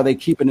reason why they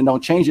keep it and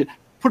don't change it,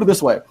 put it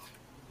this way.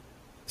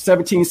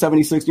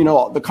 1776,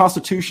 the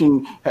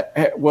Constitution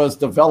was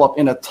developed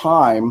in a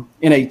time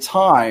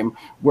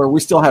where we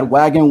still had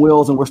wagon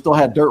wheels and we still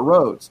had dirt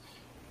roads.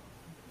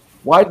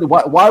 Why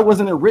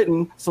wasn't it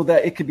written so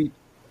that it could be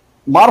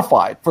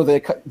modified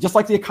just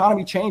like the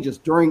economy changes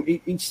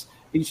during each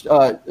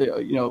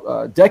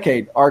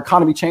decade? Our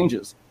economy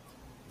changes,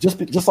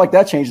 just like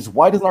that changes.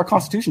 Why doesn't our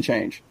Constitution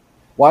change?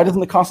 Why doesn't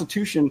the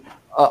Constitution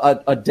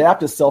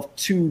adapt itself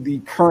to the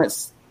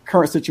current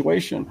current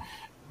situation.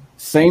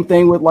 Same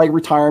thing with like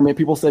retirement.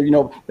 People said,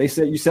 they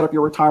said you set up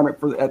your retirement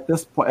for at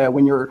this point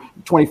when you're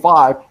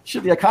 25.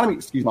 Shit, the economy,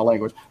 excuse my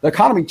language, the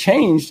economy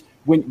changed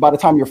by the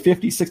time you're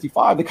 50,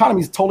 65. The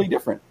economy is totally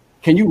different.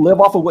 Can you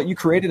live off of what you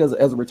created as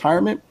a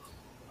retirement?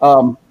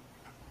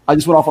 I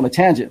just went off on a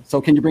tangent. So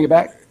can you bring it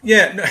back?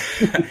 Yeah,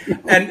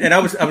 and I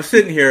was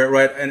sitting here,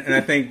 right, and I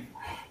think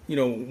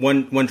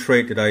one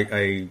trait that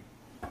I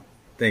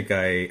think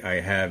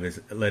I have is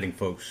letting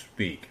folks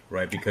speak,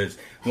 right? Because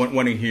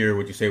want to hear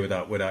what you say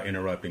without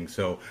interrupting.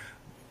 So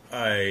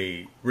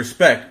I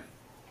respect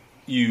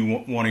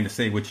you wanting to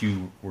say what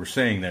you were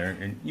saying there,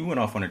 and you went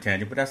off on a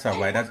tangent, but that's all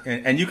right.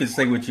 And you can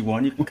say what you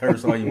want. You can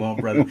curse all you want,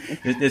 brother.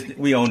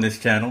 We own this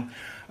channel.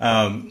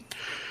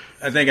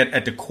 I think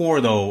at the core,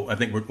 though, I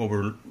think what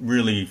we're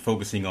really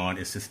focusing on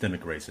is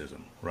systemic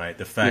racism, right?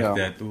 The fact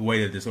that the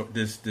way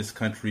that this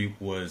country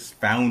was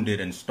founded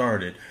and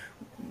started,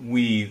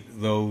 we,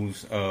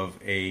 those of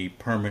a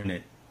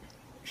permanent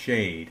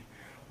shade,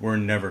 were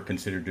never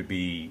considered to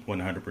be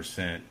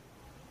 100%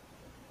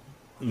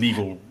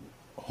 legal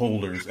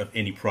holders of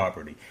any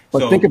property.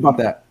 But think about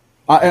that.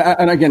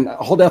 And again,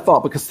 hold that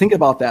thought, because think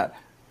about that.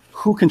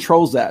 Who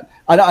controls that?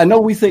 I know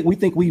we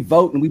think we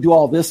vote and we do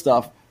all this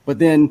stuff, but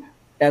then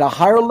at a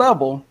higher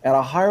level,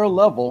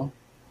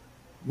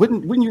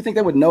 wouldn't you think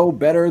they would know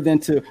better than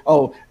to,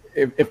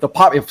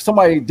 if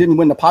somebody didn't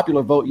win the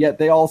popular vote yet,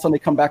 they all of a sudden they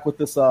come back with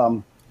this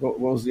what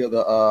was the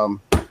other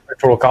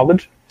Electoral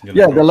College?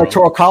 Yeah, the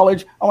Electoral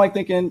College. I'm like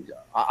thinking,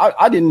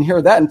 I didn't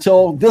hear that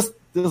until this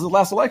is the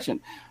last election.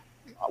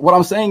 What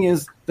I'm saying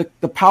is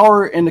the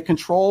power and the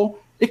control,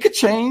 it could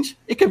change.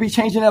 It could be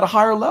changing at a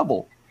higher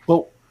level.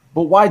 But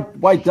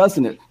why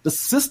doesn't it? The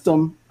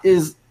system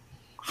is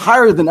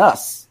higher than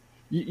us.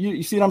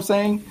 You see what I'm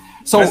saying?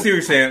 So I see what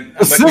you're saying.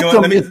 The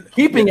system is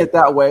keeping it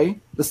that way.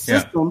 The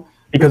system,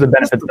 because it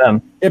benefits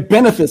them. It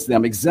benefits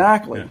them,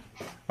 exactly. Yeah.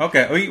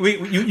 Okay,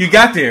 you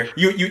got there.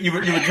 You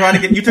were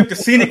trying to you took the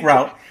scenic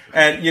route,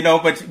 and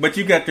but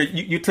you got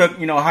you took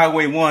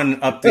Highway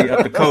 1 up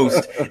the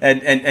coast,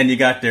 and you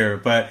got there.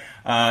 But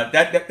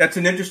that's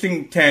an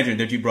interesting tangent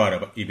that you brought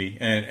up, EB.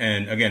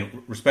 And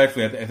again,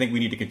 respectfully, I think we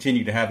need to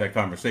continue to have that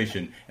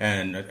conversation.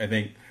 And I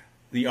think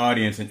the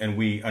audience and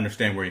we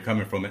understand where you're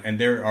coming from, and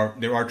there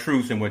are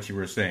truths in what you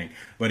were saying.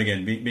 But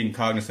again, being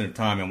cognizant of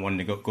time and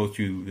wanting to go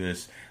through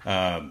this.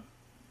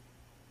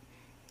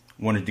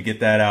 Wanted to get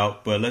that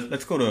out, but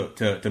let's go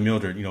to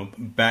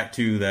Mildred. Back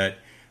to that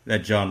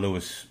John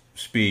Lewis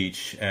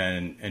speech,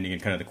 and again,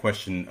 kind of the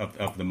question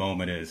of the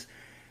moment is,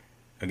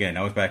 again,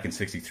 I was back in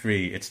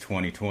 '63. It's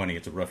 2020.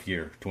 It's a rough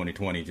year.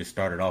 2020 just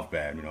started off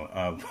bad,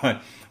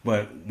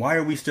 but why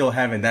are we still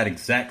having that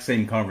exact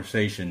same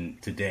conversation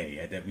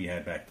today that we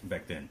had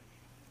back then?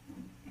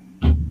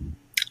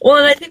 Well,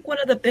 and I think one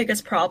of the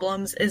biggest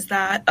problems is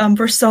that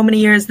for so many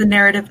years, the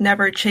narrative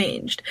never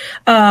changed.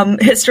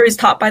 History is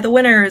taught by the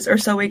winners, or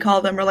so we call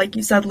them, or like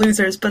you said,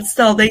 losers, but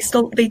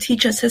they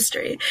teach us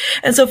history.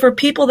 And so for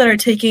people that are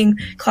taking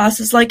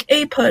classes like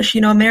APUSH,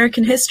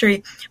 American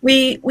history,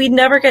 we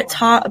never get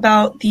taught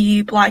about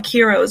the Black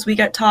heroes. We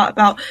get taught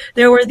about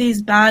there were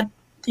these bad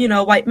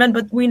white men,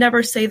 but we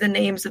never say the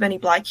names of any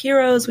Black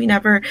heroes. We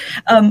never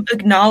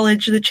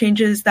acknowledge the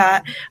changes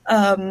that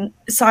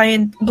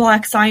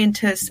Black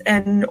scientists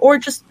or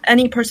just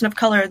any person of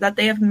color that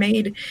they have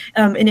made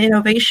in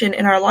innovation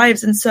in our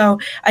lives. And so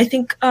I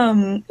think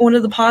one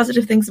of the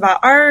positive things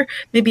about our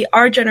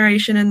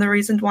generation, and the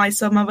reason why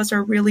some of us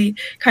are really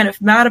kind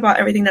of mad about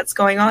everything that's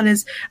going on,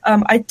 is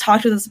I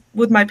talked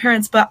with my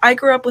parents, but I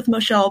grew up with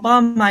Michelle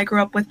Obama. I grew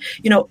up with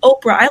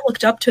Oprah. I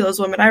looked up to those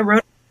women. I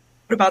wrote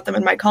about them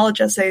in my college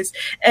essays.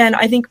 And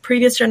I think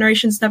previous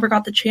generations never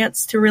got the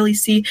chance to really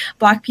see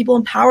Black people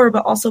in power,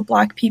 but also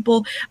Black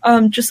people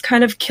just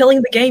kind of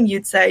killing the game,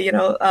 you'd say,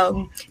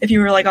 if you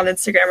were like on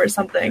Instagram or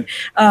something.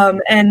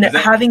 And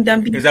having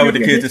them be... Is that what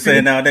the kids are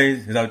saying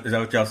nowadays? Is that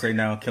what y'all say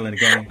now, killing the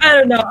game? I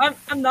don't know.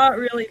 I'm not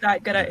really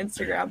that good at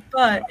Instagram,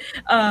 but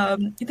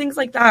things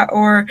like that,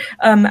 or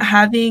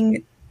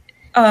having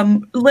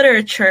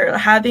literature,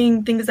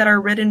 having things that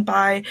are written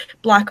by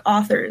Black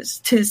authors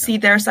to see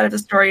their side of the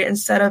story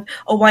instead of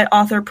a white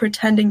author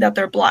pretending that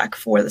they're Black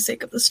for the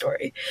sake of the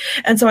story.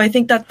 And so I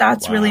think that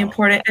that's really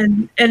important.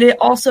 And it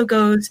also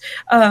goes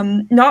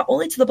not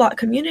only to the Black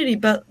community,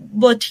 but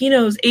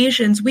Latinos,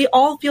 Asians. We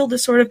all feel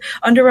this sort of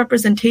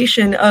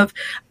underrepresentation of,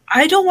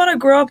 I don't want to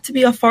grow up to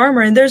be a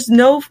farmer, and there's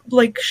no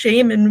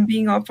shame in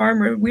being a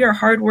farmer. We are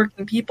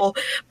hardworking people,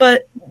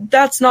 but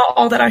that's not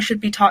all that I should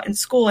be taught in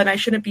school, and I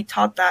shouldn't be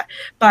taught that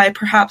by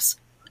perhaps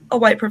a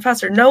white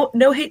professor. No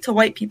hate to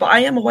white people. I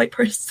am a white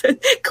person,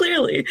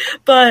 clearly,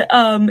 but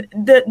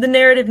the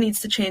narrative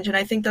needs to change, and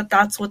I think that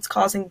that's what's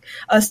causing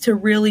us to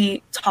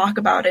really talk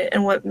about it,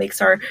 and what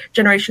makes our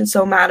generation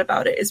so mad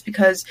about it is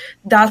because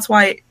that's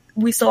why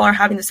we still are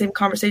having the same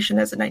conversation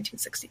as in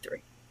 1963.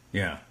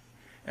 Yeah,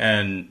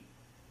 and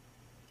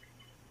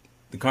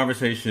the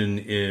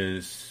conversation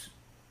is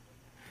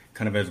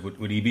kind of as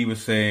what EB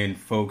was saying,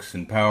 folks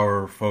in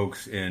power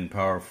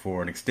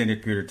for an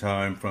extended period of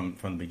time from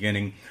the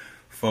beginning,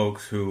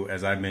 folks who,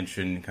 as I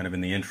mentioned kind of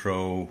in the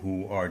intro,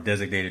 who are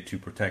designated to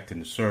protect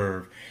and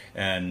serve.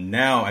 And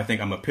now I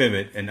think I'm going to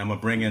pivot and I'm going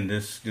to bring in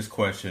this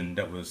question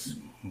that was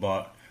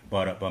brought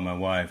up by my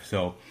wife.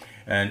 So,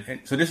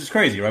 and so this is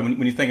crazy, right?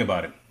 When you think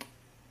about it,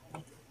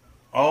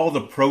 all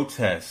the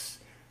protests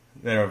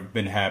that have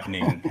been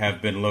happening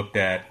have been looked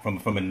at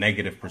from a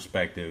negative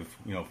perspective,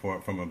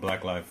 from a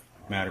Black Lives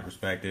Matter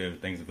perspective,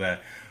 things of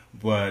that.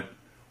 But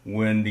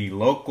when the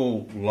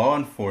local law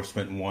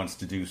enforcement wants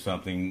to do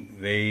something,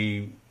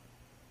 they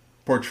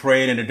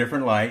portray it in a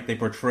different light. They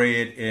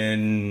portray it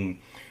in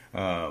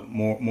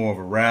more of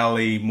a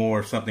rally,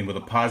 more something with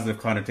a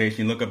positive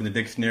connotation. You look up in the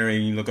dictionary,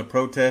 you look up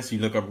protest, you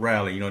look up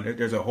rally.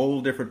 There's a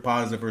whole different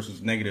positive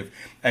versus negative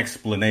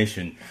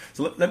explanation.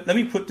 So let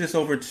me put this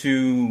over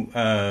to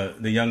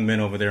the young men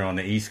over there on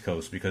the East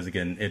Coast, because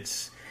again,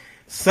 it's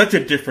such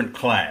a different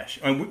clash.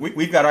 I mean,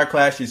 we've got our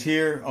clashes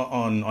here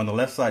on the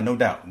left side, no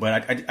doubt.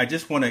 But I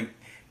just want to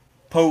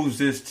pose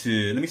this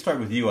to. Let me start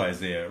with you,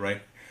 Isaiah.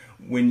 Right,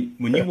 when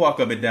you walk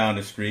up and down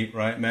the street,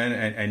 right, man,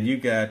 and you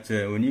got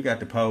when you got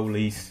the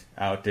police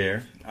out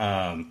there,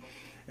 and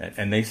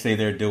they say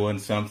they're doing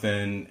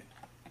something.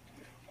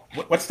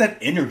 What's that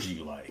energy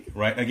like,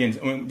 right? Again,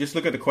 I mean, just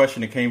look at the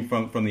question that came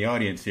from the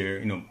audience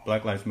here.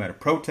 Black Lives Matter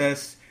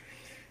protests.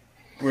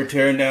 We're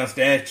tearing down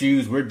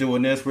statues. We're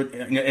doing this.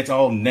 It's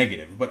all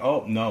negative. But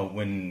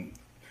when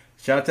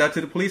shouts out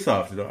to the police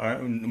officers.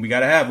 We got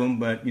to have them.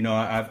 But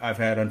I've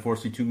had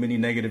unfortunately too many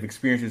negative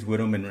experiences with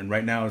them, and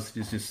right now it's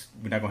just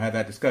we're not gonna have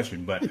that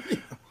discussion. But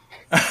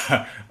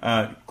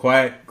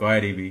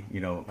quiet, Evie.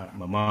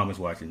 My mom is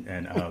watching,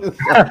 and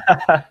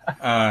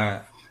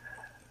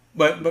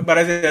but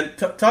Isaiah,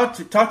 talk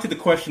to the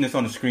question that's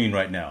on the screen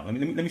right now. Let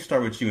me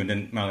start with you, and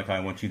then Malachi,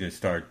 I want you to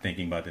start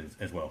thinking about this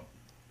as well.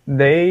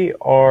 They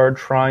are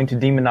trying to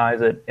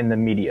demonize it in the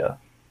media.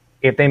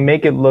 If they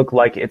make it look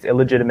like it's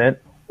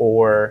illegitimate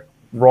or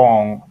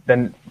wrong,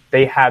 then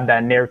they have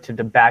that narrative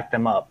to back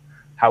them up.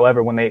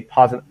 However, when they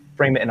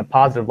frame it in a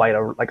positive light,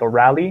 like a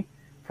rally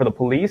for the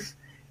police,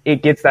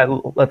 it gets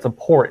that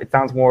support. It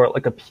sounds more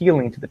like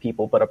appealing to the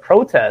people. But a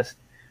protest,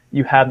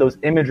 you have those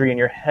imagery in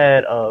your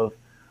head of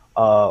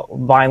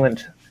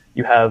violent,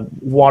 you have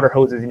water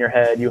hoses in your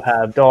head, you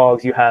have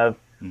dogs, you have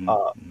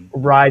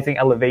rising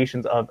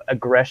elevations of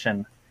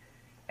aggression.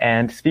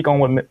 And to speak on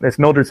what Ms.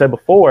 Mildred said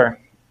before,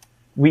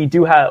 we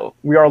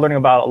are learning a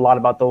lot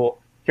about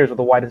here's what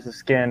the whitest of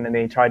skin, and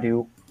they try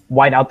to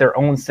white out their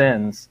own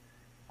sins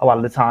a lot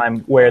of the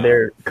time, where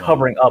they're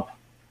covering up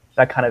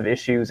that kind of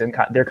issues and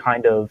their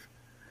kind of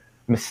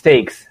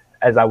mistakes,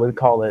 as I would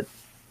call it.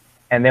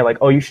 And they're like,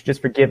 oh, you should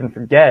just forgive and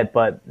forget,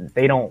 but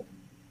they don't.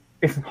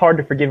 It's hard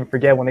to forgive and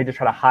forget when they just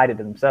try to hide it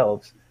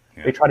themselves.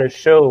 Yeah. They try to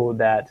show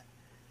that.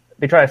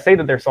 They try to say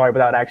that they're sorry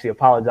without actually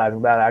apologizing,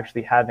 without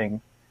actually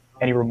having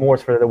any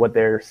remorse for what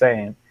they're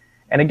saying.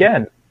 And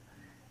again,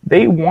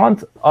 they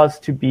want us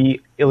to be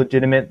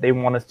illegitimate. They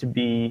want us to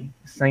be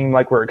saying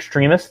like we're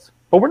extremists,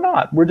 but we're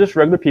not. We're just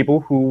regular people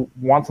who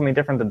want something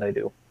different than they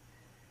do.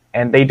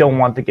 And they don't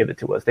want to give it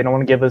to us. They don't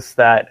want to give us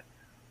that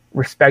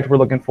respect we're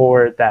looking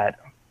for, that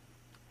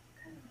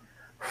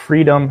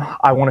freedom.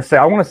 I don't want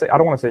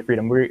to say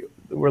freedom. We're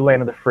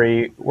land of the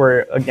free.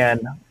 We're,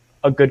 again,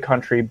 a good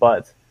country,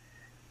 but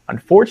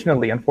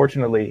unfortunately,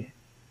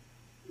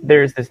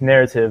 there's this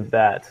narrative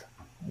that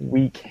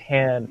they've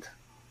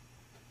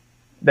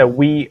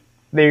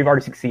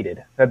already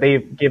succeeded, that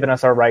they've given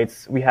us our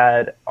rights. We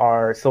had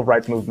our civil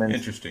rights movement.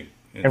 Interesting.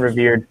 And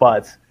revered,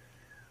 but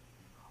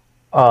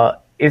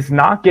it's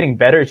not getting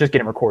better. It's just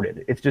getting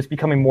recorded. It's just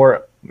becoming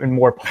more and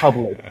more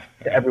public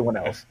to everyone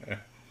else.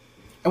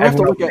 And we have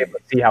to look at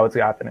see how it's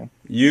happening.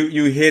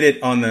 You hit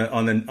it on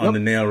the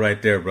nail right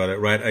there, brother.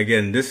 Right.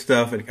 Again, this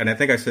stuff, and I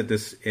think I said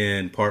this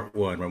in part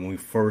one, right, when we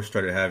first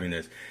started having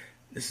this.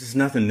 This is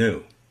nothing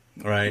new,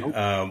 right?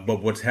 Nope.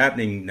 But what's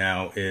happening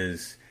now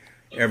is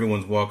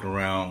everyone's walking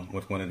around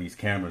with one of these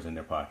cameras in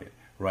their pocket,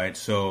 right?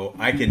 So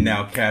I can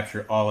now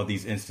capture all of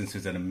these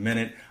instances in a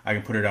minute. I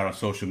can put it out on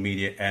social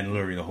media, and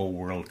literally the whole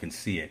world can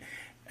see it.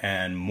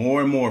 And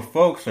more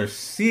folks are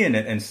seeing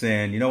it and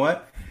saying, you know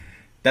what?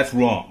 That's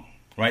wrong.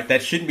 Right,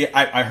 that shouldn't be.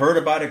 I heard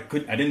about it.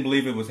 I didn't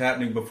believe it was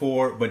happening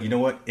before, but you know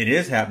what? It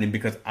is happening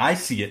because I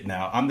see it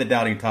now. I'm the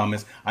doubting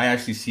Thomas. I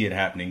actually see it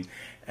happening,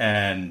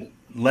 and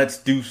let's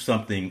do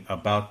something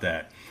about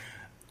that.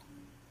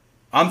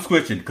 I'm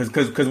switching because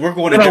we're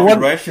going in a different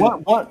direction.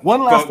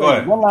 One last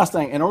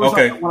thing. And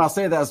when I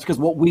say that is because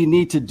what we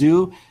need to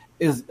do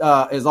is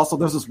also,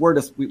 there's this word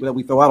that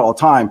we throw out all the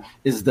time,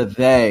 is the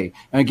they.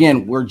 And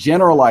again, we're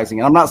generalizing.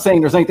 And I'm not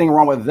saying there's anything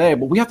wrong with they,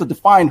 but we have to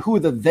define who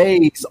the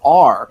theys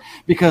are,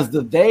 because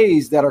the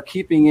theys that are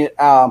keeping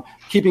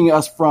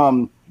us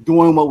from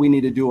doing what we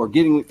need to do or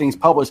getting things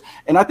published.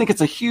 And I think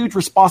it's a huge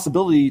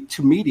responsibility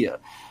to media.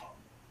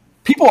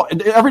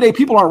 Everyday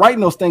people aren't writing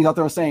those things out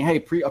there saying, hey,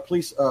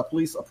 police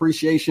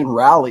appreciation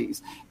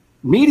rallies.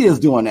 Media is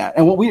doing that,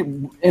 and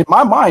in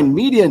my mind,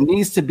 media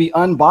needs to be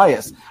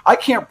unbiased. I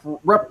can't.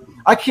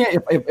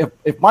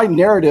 If my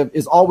narrative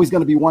is always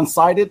going to be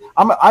one-sided,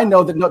 I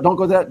know that.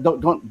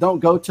 Don't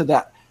go to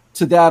that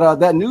to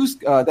that news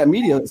that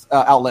media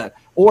outlet,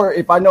 or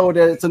if I know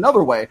that it's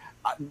another way,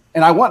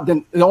 and I want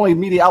then the only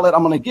media outlet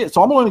I'm going to get.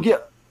 So I'm only going to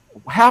get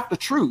half the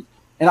truth,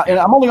 and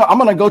I'm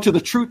going to go to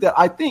the truth that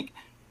I think.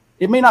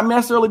 It may not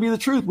necessarily be the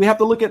truth. We have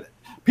to look at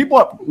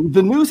people.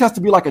 The news has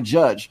to be like a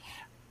judge,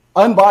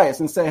 unbiased,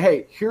 and say,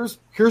 "Hey, here's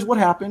what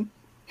happened.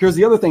 Here's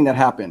the other thing that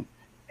happened,"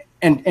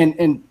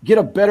 and get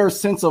a better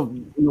sense of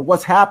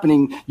what's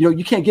happening.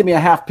 You can't give me a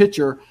half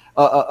picture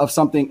of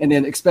something and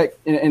then expect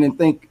and then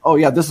think, "Oh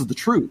yeah, this is the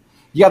truth."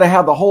 You got to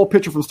have the whole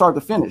picture from start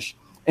to finish.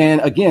 And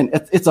again,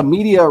 it's a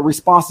media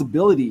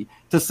responsibility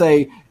to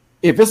say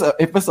if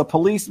it's a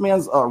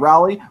policeman's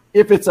rally,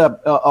 if it's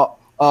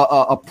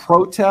a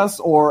protest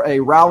or a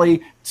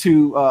rally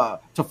to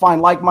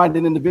find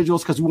like-minded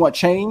individuals because we want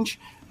change.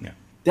 Yeah.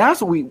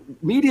 That's what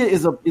media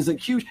is a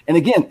huge. And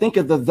again, think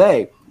of the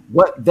they.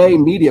 What they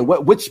media?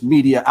 Which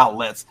media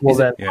outlets?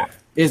 Well,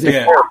 is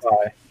it?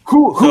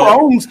 Who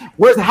owns?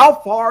 How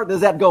far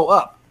does that go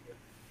up?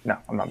 No,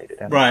 I'm not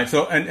media. Right.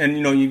 So and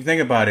you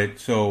think about it.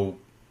 So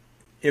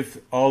if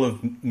all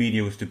of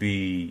media was to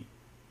be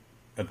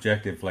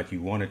objective like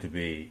you want it to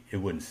be, it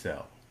wouldn't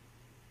sell.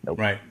 Nope.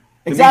 Right.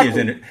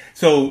 Exactly.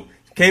 So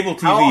cable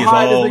TV is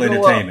all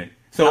entertainment.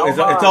 So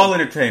it's all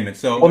entertainment.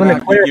 So well,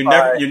 then you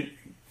never.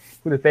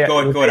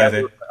 Go ahead,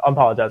 Isaiah. I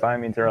apologize. I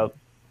didn't mean to interrupt.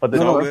 But to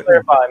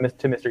clarify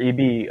to Mr.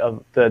 EB,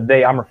 of the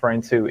they I'm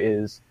referring to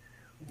is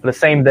the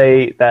same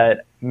day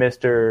that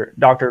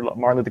Dr.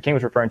 Martin Luther King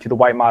was referring to. The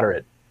white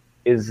moderate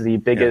is the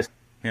biggest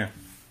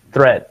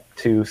threat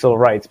to civil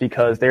rights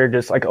because they're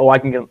just like,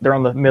 they're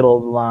on the middle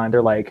of the line.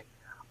 They're like,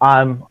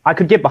 I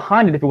could get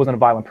behind it if it wasn't a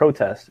violent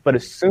protest. But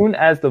as soon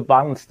as the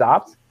violence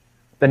stops,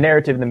 the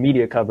narrative and the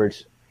media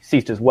coverage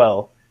ceased as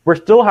well. We're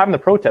still having the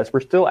protests.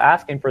 We're still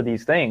asking for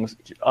these things,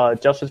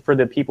 justice for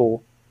the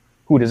people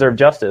who deserve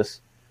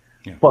justice.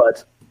 Yeah.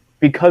 But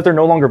because they're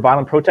no longer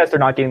violent protests, they're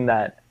not getting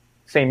that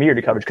same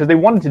media coverage because they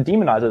wanted to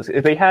demonize us.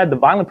 If they had the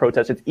violent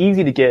protests, it's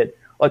easy to get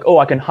like,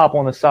 I can hop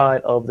on the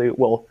side of they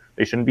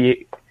shouldn't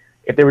be.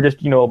 If they were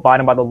just,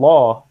 abiding by the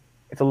law,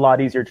 it's a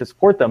lot easier to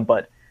support them.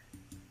 But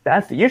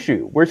that's the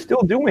issue. We're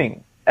still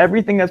doing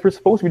everything as we're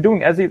supposed to be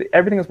doing,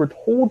 everything as we're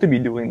told to be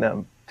doing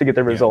them to get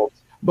the results.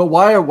 But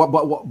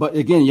but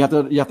again, you have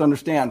to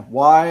understand,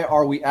 why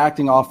are we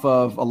acting off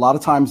of a lot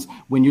of times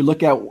when you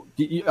look at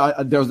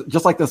there's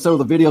just like the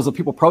videos of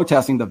people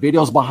protesting, the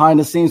videos behind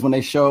the scenes when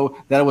they show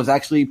that it was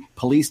actually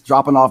police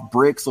dropping off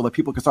bricks so that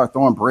people could start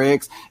throwing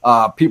bricks.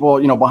 People,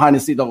 behind the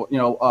scenes,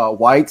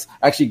 whites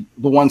actually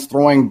the ones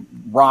throwing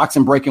rocks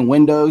and breaking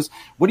windows.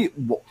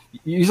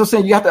 You're just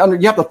saying you have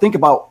to think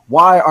about,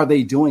 why are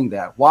they doing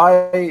that?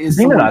 Why is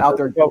someone out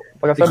there?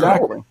 Like I said,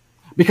 exactly.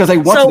 Because they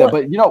want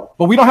that,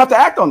 but we don't have to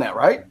act on that,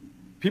 right?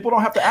 People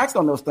don't have to act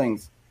on those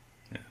things.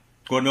 Yeah.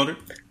 Go ahead, Mildred.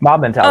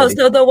 Mob mentality.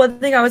 So the one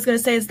thing I was going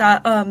to say is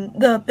that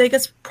the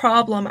biggest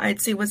problem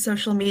I'd see with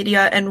social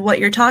media and what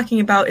you're talking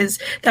about is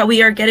that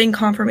we are getting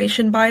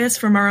confirmation bias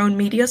from our own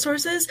media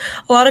sources.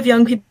 A lot of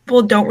young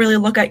people don't really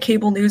look at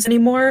cable news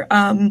anymore,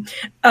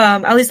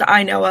 at least that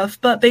I know of.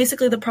 But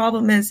basically the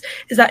problem is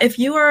that if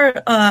you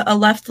are a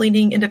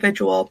left-leaning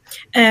individual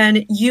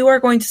and you are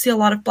going to see a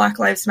lot of Black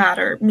Lives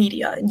Matter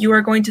media, you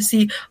are going to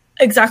see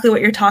exactly what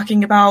you're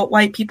talking about,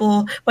 white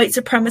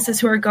supremacists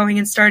who are going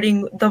and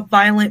starting the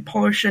violent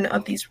portion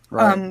of these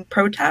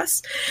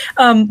protests.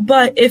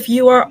 But if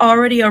you are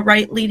already a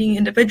right-leaning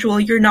individual,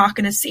 you're not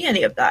going to see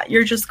any of that.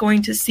 You're just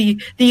going to see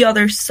the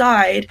other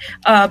side,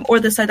 or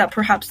the side that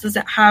perhaps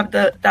doesn't have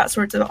that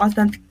sort of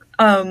authentic,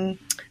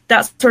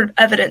 that sort of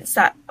evidence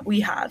that we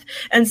have.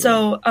 And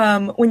so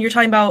when you're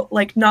talking about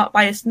like not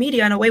biased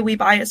media, in a way we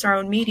bias our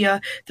own media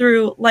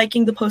through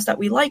liking the posts that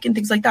we like and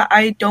things like that.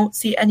 I don't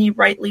see any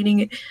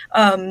right-leaning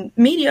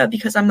media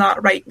because I'm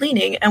not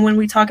right-leaning. And when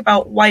we talk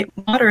about white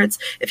moderates,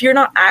 if you're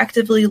not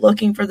actively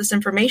looking for this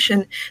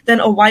information, then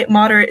a white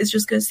moderate is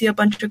just going to see a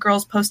bunch of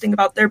girls posting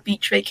about their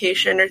beach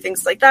vacation or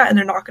things like that, and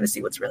they're not going to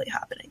see what's really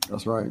happening.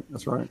 That's right.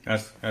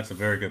 That's a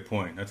very good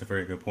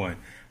point.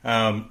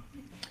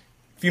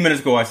 A few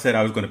minutes ago, I said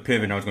I was going to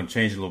pivot and I was going to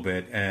change it a little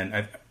bit,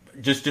 and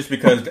just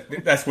because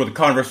that's where the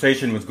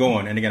conversation was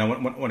going. And again, I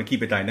want to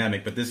keep it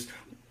dynamic, but this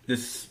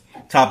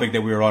topic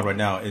that we are on right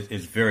now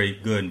is very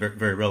good and very,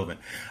 very relevant.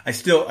 I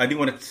do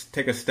want to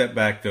take a step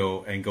back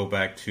though and go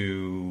back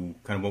to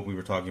kind of what we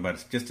were talking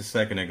about just a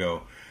second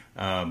ago.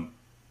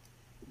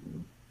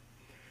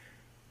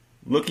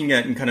 Looking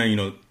at kind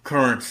of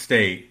current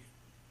state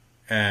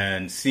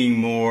and seeing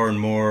more and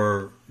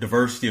more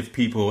diversity of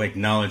people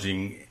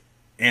acknowledging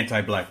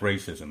anti-Black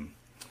racism.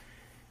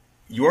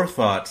 Your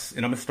thoughts,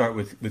 and I'm going to start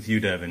with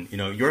you, Devin.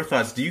 Your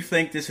thoughts. Do you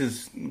think this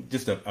is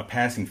just a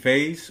passing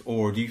phase,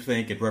 or do you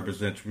think it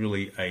represents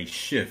really a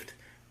shift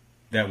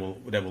that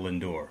will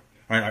endure?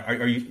 Right?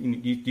 Do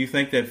you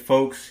think that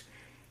folks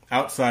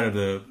outside of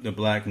the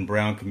Black and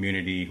Brown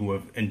community who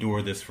have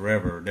endured this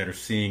forever, that are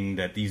seeing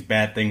that these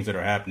bad things that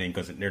are happening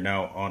because they're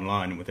now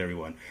online with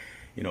everyone,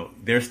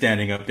 they're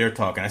standing up, they're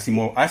talking. I see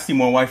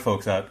more white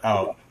folks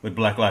out with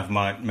Black Lives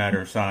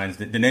Matter signs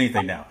than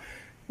anything now.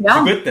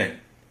 Yeah. It's a good thing.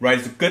 right?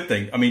 It's a good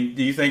thing. I mean,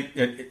 do you think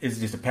it's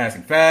just a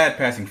passing fad,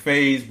 passing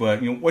phase?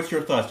 But what's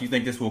your thoughts? Do you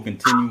think this will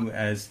continue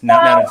as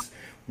now that it's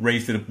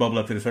raised to the bubble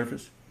up to the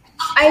surface?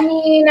 I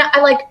mean,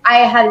 I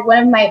had one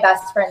of my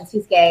best friends.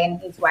 He's gay and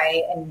he's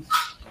white, and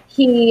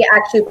he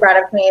actually brought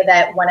up to me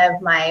that one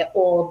of my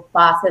old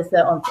bosses,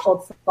 the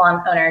old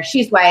salon owner,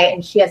 she's white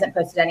and she hasn't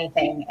posted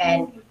anything.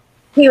 And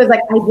he was like,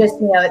 I just,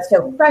 it's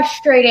so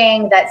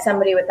frustrating that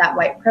somebody with that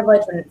white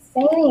privilege wouldn't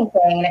say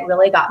anything. And it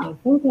really got me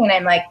thinking. And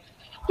I'm like,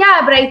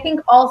 yeah, but I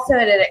think also to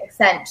an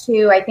extent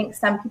too, I think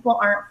some people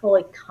aren't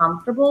fully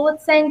comfortable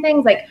with saying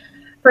things. Like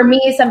for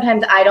me,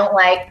 sometimes I don't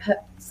like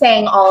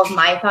saying all of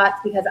my thoughts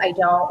because I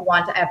don't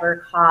want to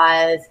ever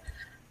cause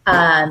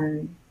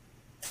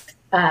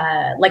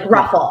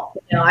ruffle.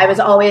 I was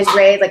always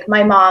raised, like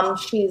my mom,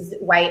 she's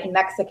white and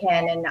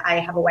Mexican, and I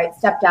have a white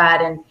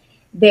stepdad, and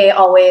they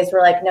always were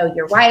like, no,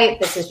 you're white.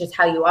 This is just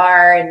how you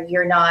are. And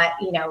you're not,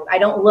 I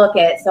don't look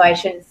it, so I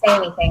shouldn't say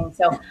anything.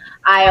 So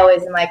I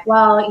always am like,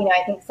 well,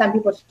 I think some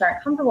people just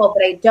aren't comfortable,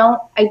 but I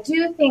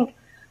do think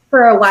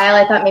for a while,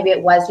 I thought maybe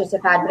it was just a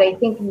fad, but I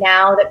think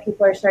now that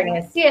people are starting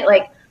to see it,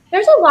 like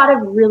there's a lot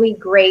of really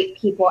great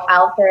people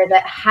out there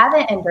that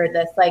haven't endured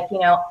this. Like,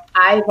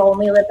 I've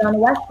only lived on the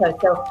West Coast,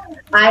 so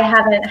I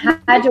haven't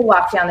had to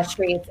walk down the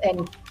streets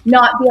and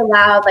not be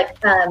allowed, like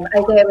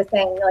Isaiah was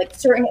saying, like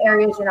certain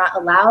areas you're not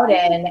allowed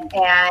in.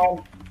 And,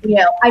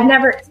 I've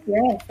never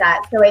experienced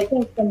that. So I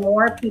think the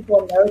more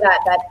people know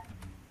that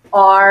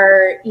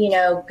are,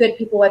 good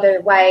people,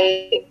 whether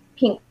white,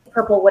 pink,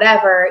 purple,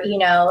 whatever, it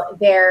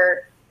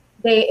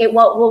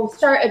will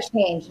start a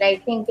change. And I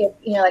think if,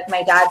 like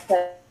my dad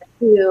said,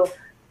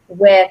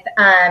 with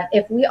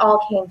if we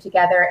all came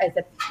together as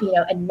a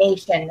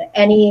nation,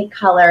 any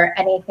color,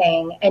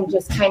 anything, and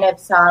just kind of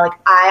saw, like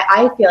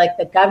I feel like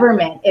the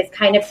government is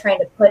kind of trying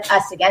to put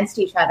us against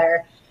each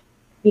other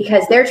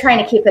because they're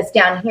trying to keep us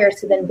down here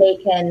so then they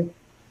can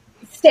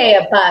stay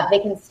above, they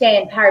can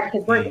stay in power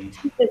because we're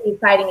too busy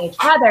fighting each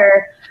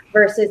other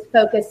versus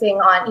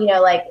focusing on,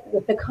 like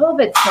with the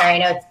COVID scenario, I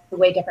know it's a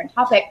way different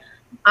topic.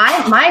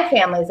 My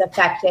family's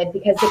affected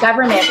because the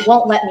government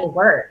won't let me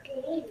work,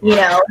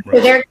 so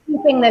they're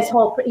keeping this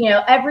whole,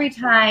 every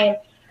time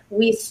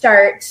we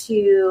start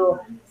to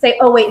say,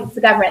 oh, wait, it's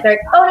the government. They're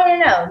like, oh,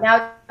 no,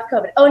 now it's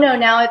COVID. Oh, no,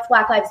 now it's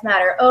Black Lives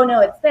Matter. Oh, no,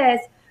 it's this.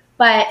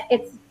 But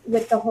it's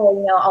with the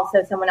whole,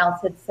 also someone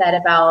else had said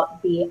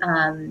about the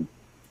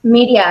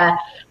media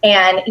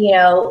and,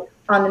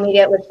 on the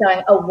media, it was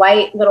showing a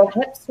white little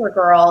hipster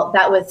girl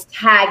that was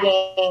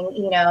tagging,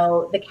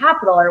 the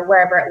Capitol or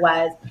wherever it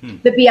was,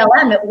 the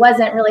BLM. It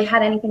wasn't really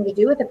had anything to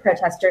do with the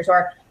protesters.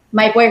 Or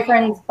my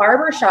boyfriend's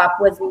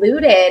barbershop was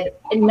looted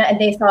and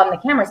they saw it on the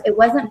cameras. It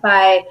wasn't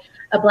by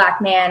a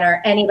Black man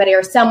or anybody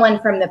or someone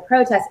from the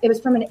protest. It was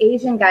from an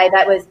Asian guy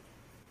that was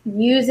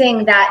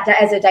using that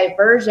as a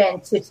diversion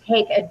to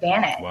take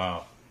advantage.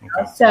 Wow.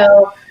 Okay.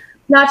 So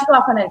not to go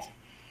off on a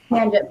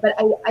tangent, but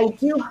I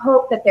do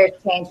hope that there's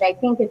change. I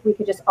think if we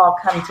could just all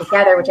come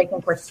together, which I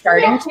think we're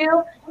starting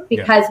to,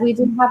 because we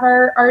do have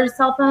our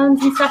cell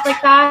phones and stuff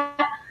like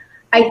that,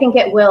 I think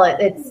it will.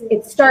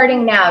 It's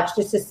starting now. It's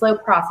just a slow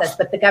process,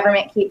 but the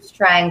government keeps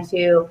trying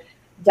to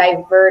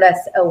divert us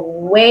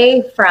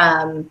away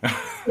from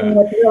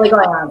what's really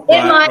going on.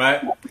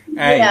 Right.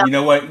 Hey, you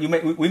know what? We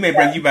may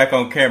bring you back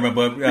on camera,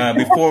 but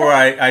before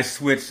I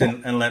switch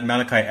and let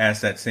Malachi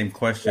ask that same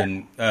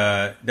question,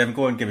 Devin,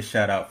 go ahead and give a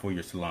shout out for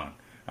your salon.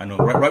 I know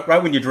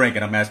right when you're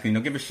drinking, I'm asking,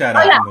 give a shout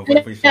out. No,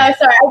 sorry, I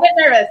get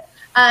nervous.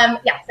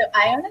 So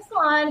I own a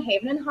salon,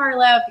 Haven and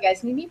Harlow. If you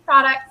guys need any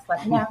products,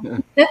 let me know.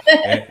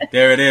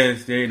 There it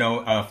is. There,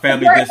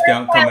 family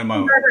discount coming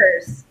my way.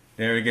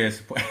 There it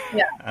is.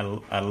 Yeah.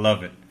 I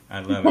love it.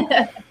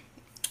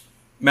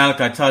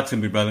 Malachi, talk to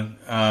me, brother.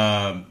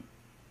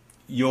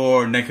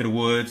 Your neck of the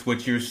woods,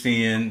 what you're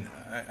seeing,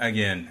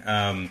 again,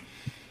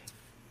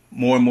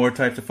 more and more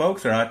types of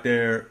folks are out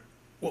there.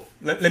 Well,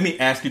 let me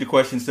ask you the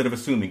question instead of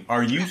assuming.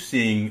 Are you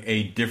seeing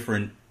a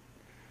different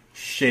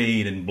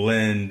shade and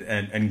blend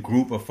and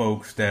group of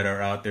folks that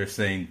are out there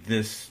saying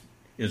this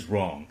is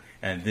wrong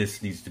and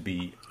this needs to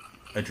be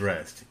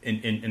addressed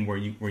in where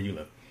you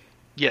live?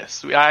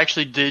 Yes, I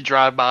actually did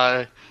drive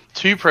by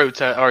two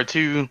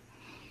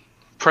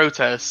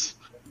protests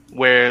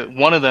where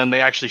one of them, they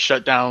actually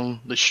shut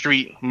down the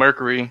street,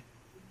 Mercury.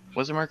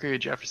 Was it Mercury or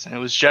Jefferson? It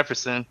was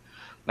Jefferson.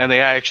 And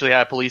they actually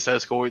had police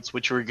escorts,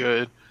 which were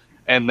good.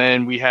 And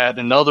then we had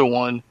another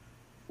one,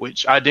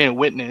 which I didn't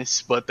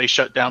witness, but they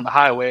shut down the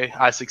highway,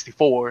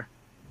 I-64,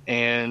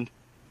 and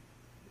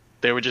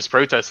they were just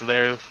protesting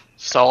there.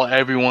 Saw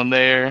everyone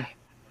there,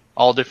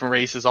 all different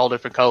races, all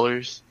different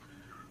colors.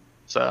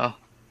 So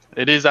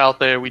it is out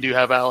there. We do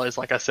have allies,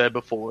 like I said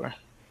before.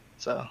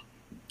 So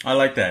I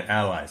like that,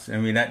 allies. I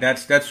mean,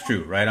 that's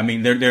true, right? I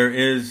mean, there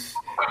is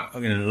a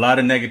lot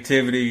of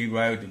negativity,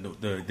 right?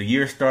 The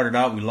year started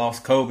out, we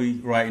lost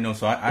Kobe, right?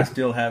 So I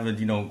still haven't,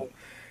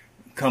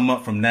 come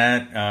up from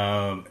that.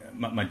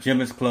 My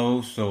gym is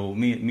closed, so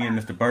me and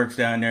Mr. Burks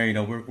down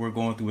there, we're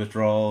going through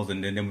withdrawals,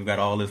 and then we've got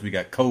all this. We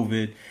got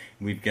COVID,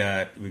 we've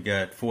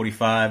got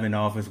 45 in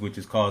office, which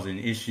is causing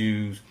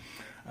issues.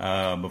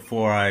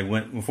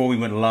 Before we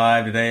went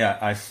live today,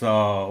 I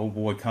saw old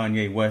boy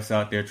Kanye West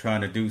out there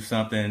trying to do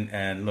something,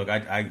 and look,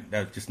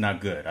 that's just not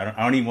good.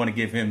 I don't even want to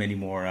give him any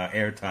more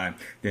airtime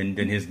than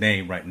his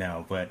name right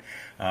now. But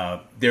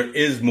there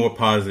is more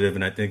positive,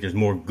 and I think there's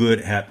more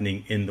good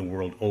happening in the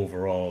world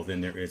overall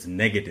than there is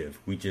negative.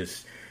 We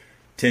just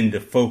tend to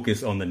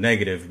focus on the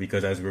negative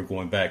because as we're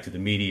going back to the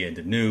media and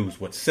the news,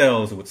 what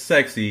sells and what's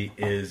sexy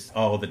is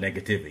all the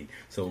negativity.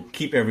 So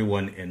keep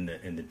everyone in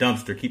the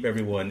dumpster, keep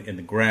everyone in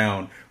the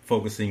ground,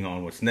 focusing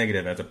on what's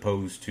negative as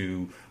opposed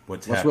to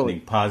what's happening really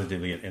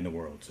positively in the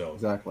world. So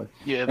exactly.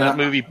 Yeah, that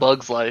movie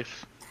Bug's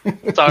Life.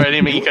 Sorry, I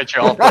didn't mean to cut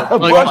you off.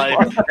 Bug's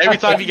Life. Every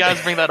time you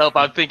guys bring that up,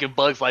 I'm thinking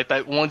Bug's Life.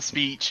 That one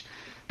speech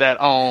that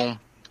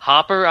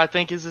Hopper, I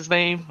think is his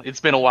name. It's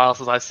been a while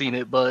since I've seen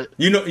it, but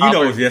you know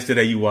it was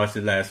yesterday. You watched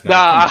it last night.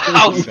 Nah,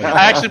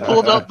 I actually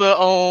pulled up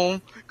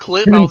the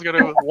clip. I was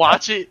gonna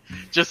watch it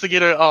just to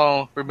get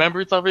a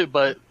remembrance of it,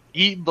 but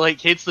he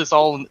hits this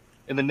all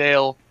in the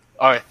nail,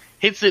 or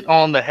hits it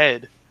on the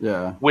head.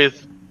 Yeah.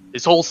 With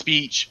his whole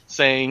speech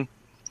saying,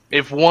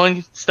 if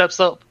one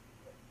steps up,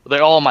 they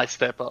all might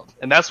step up,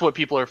 and that's what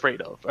people are afraid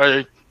of,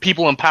 or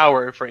people in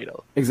power are afraid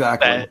of.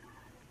 Exactly. That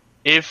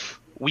if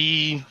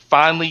we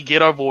finally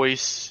get our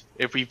voice,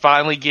 if we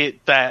finally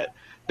get that,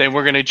 then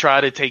we're going to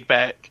try to take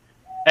back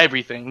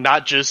everything,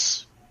 not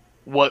just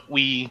what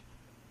we,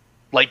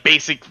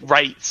 basic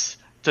rights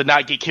to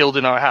not get killed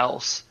in our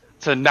house,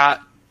 to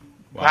not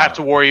have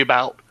to worry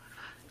about,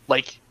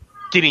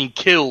 getting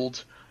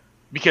killed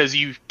because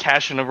you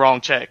cash in the wrong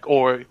check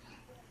or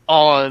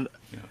on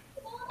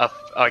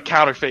a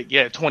counterfeit,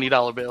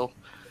 $20 bill.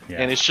 Yeah.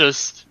 And it's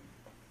just,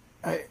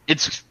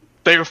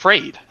 they're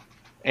afraid.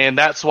 And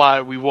that's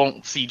why we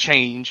won't see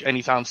change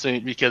anytime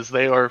soon, because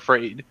they are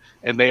afraid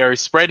and they are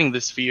spreading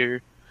this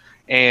fear.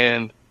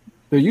 And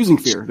they're using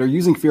fear. They're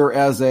using fear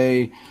as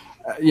the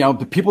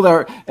people that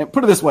are, and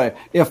put it this way,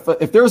 if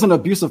there's an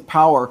abuse of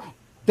power,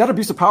 that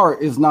abuse of power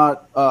is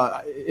not,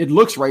 it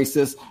looks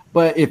racist,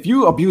 but if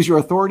you abuse your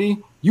authority,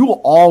 you will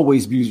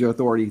always abuse your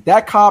authority.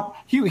 That cop,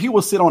 he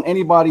will sit on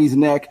anybody's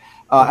neck.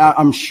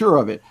 I'm sure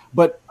of it.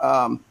 But,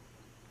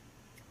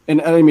 and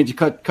I didn't mean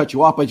to cut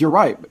you off, but you're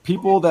right.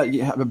 People that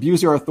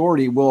abuse their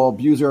authority will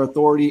abuse their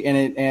authority,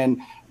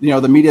 and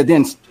the media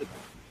then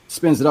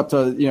spins it up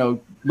to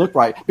look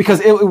right, because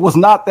it was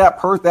not that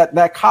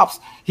cop's.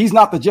 He's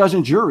not the judge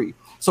and jury.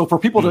 So for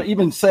people to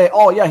even say,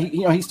 oh yeah,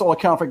 he stole a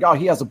counterfeit guy,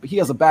 he has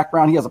a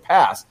background, he has a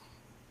past.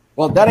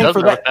 Well, that ain't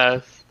for that.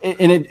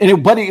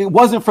 But it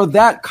wasn't for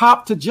that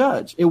cop to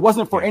judge. It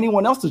wasn't for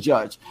anyone else to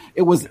judge.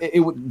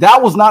 That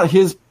was not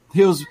his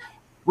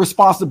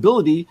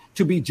responsibility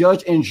to be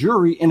judge and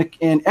jury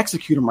and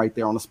execute him right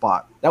there on the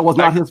spot. That was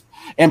not his.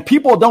 And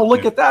people don't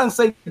look at that and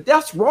say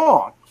that's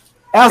wrong.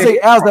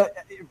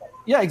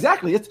 Yeah,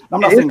 exactly. I'm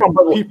not saying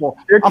people.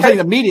 I'm saying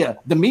the media.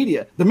 The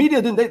media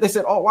didn't. They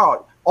said, oh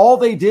wow, all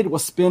they did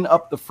was spin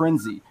up the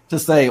frenzy to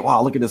say,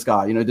 wow, look at this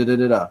guy. Because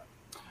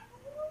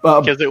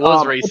it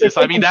was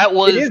racist. I mean, that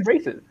was. It is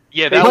racist.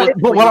 Yeah, that was.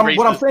 But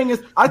what I'm saying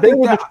is, I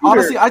think that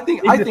honestly, I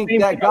think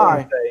that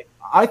guy.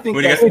 I think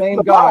that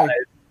same guy.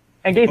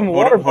 And gave him a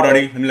water bottle.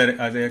 Let me let it,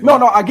 Isaiah.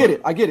 No, I get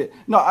it.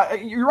 No,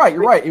 you're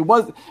right. It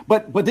was,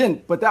 but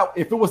that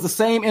if it was the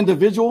same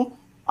individual,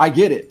 I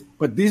get it.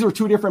 But these are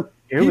two different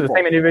people. It was the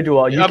same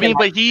individual. But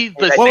he's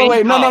the same.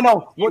 Wait,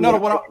 no. You're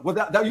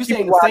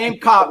saying the same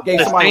cop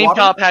gave somebody the same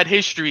water? cop had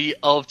history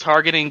of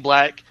targeting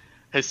Black,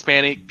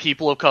 Hispanic,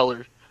 people of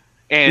color,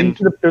 and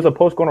there's a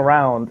post going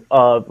around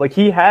of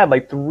he had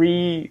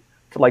 3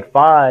 to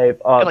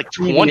 5,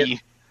 20.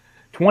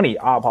 20.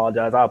 I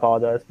apologize.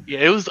 Yeah,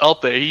 it was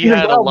up there. He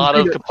had a lot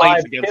of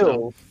complaints against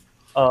him.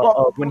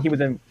 When he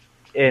was in,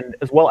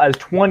 as well as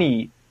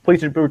 20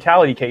 police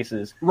brutality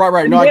cases.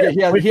 Right. No, he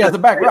has a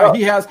background. Right.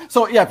 He has.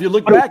 So yeah, if you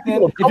look back,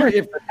 then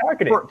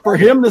for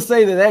him to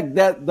say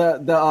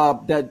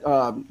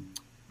that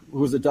who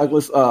was it,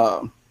 Douglas?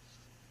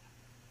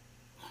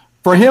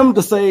 For him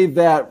to say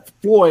that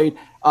Floyd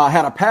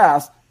had a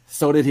past,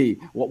 so did he.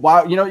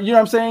 Why? You know what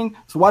I'm saying?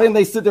 So why didn't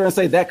they sit there and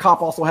say that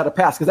cop also had a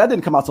past? Because that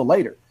didn't come out till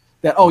later.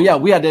 That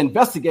we had to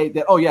investigate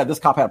that. This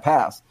cop had a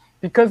past.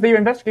 Because they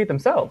investigate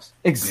themselves.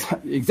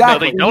 Exactly. No,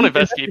 they don't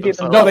investigate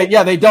themselves. No, they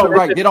don't.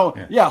 Right? They don't.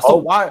 Yeah. So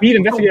why? We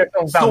investigate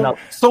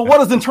ourselves. So what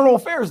does internal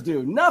affairs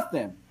do?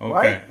 Nothing. Okay.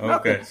 Right?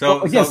 Okay. Nothing.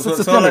 So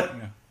systemic.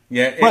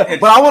 Yeah.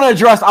 But I want to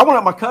address.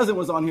 My cousin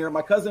was on here.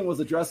 My cousin was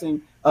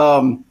addressing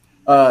Devin.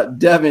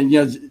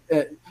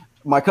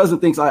 My cousin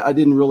thinks I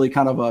didn't really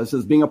kind of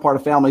says being a part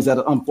of families that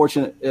are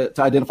unfortunate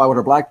to identify with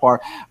her Black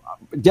part.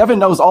 Devin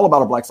knows all about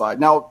her Black side.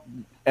 Now,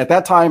 at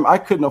that time, I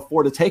couldn't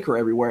afford to take her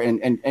everywhere,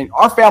 and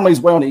our family's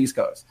way on the East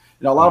Coast.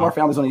 A lot of our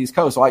families on the East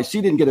Coast, so she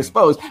didn't get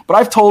exposed. But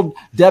I've told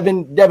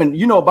Devin,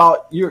 you know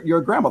about your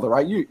grandmother,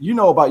 right? You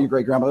know about your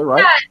great grandmother,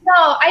 right? Yeah,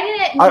 no, I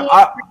didn't need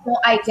to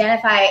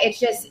identify. It's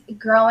just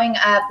growing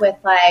up with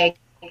a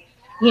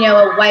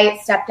white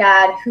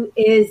stepdad who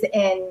is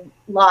in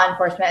law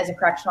enforcement as a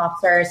correctional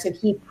officer, so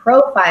he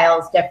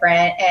profiles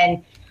different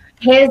and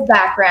his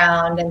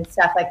background and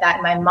stuff like that.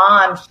 And my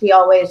mom, she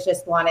always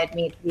just wanted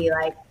me to be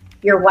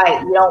you're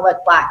white, you don't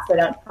look black, so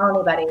don't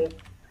tell anybody.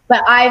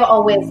 But I've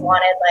always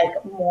wanted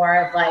like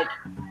more of like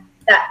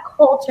that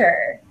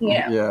culture, you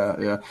know.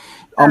 Yeah.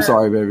 I'm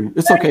sorry, baby.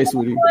 It's okay,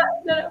 sweetie.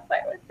 I'm gonna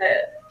fight with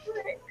it.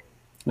 Like,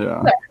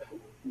 Yeah. sorry.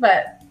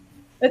 But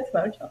it's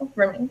emotional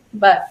for me.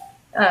 But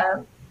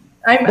I'm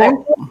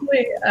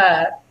totally,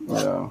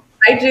 Yeah.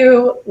 I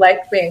do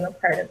like being a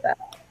part of that.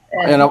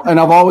 And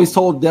I've always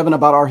told Devin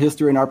about our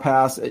history and our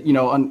past. You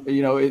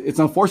know, it's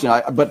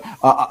unfortunate, but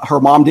her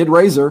mom did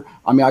raise her.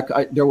 I mean,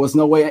 there was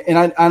no way.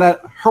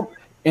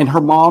 And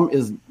her mom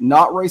is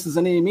not racist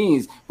in any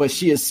means, but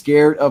she is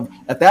scared of,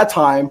 at that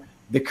time,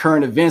 the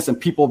current events and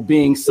people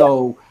being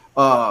so.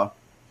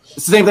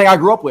 It's the same thing I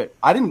grew up with.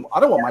 I don't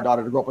want my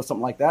daughter to grow up with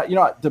something like that. You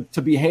know,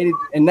 to be hated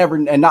and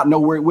not know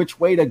which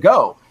way to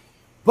go.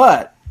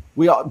 But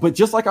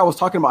just like I was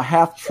talking about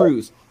half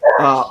truths.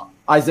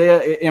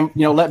 Isaiah,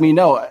 let me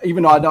know,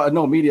 even though I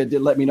know media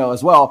did let me know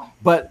as well,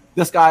 but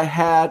this guy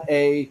had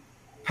a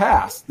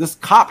pass. This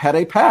cop had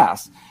a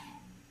pass.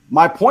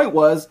 My point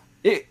was,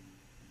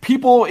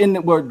 people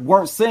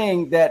weren't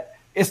saying that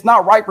it's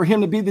not right for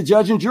him to be the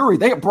judge and jury.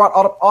 They brought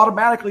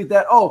automatically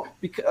that,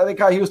 because the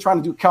guy, he was trying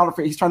to do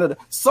counterfeit. He's trying to,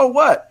 so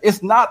what?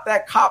 It's not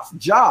that cop's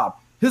job.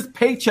 His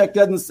paycheck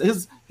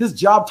his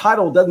job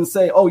title doesn't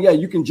say, oh yeah,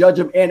 you can judge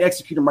him and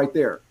execute him right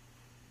there.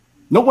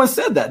 No one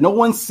said that. No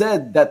one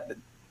said that.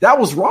 That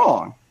was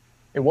wrong.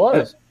 It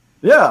was.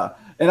 Yeah.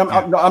 And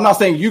I'm not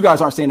saying you guys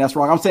aren't saying that's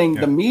wrong. I'm saying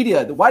the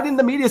media. Why didn't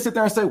the media sit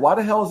there and say, why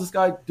the hell is this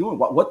guy doing?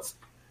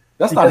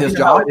 That's not his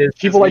job.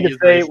 People like to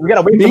say, we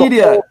got to wait for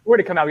the whole story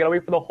to come out. We got to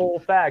wait for the whole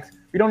facts.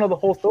 We don't know the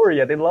whole story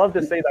yet. They love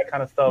to say that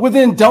kind of stuff. Well,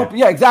 then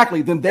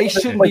exactly. Then they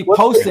shouldn't be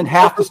posting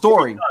half the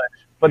story.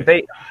 But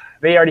they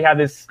already have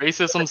this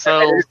racism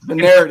sells the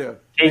narrative.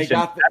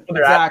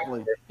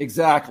 Exactly.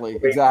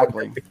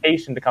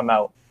 To come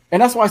out.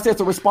 And that's why I say it's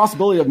a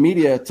responsibility of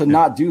media to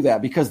not do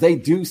that, because they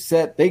do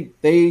set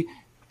they.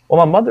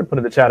 Well, my mother put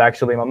in the chat,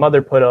 actually. My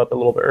mother put up a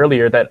little bit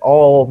earlier that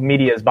all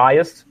media is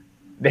biased.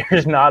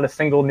 There's not a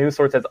single news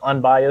source that's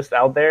unbiased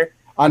out there.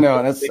 I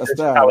know. That's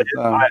how it is.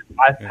 I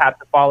have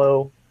to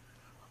follow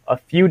a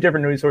few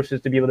different news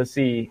sources to be able to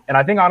see. And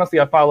I think,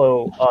 honestly, I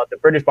follow the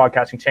British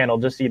Broadcasting Channel,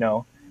 just,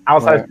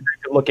 outside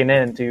looking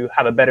in to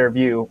have a better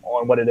view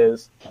on what it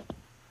is.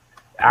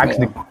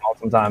 Actually,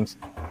 sometimes.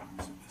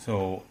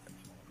 So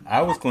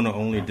I was going to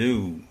only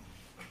do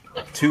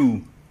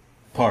 2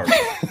 parts.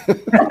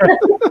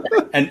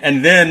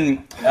 and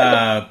then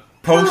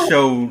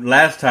post-show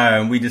last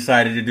time, we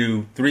decided to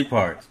do 3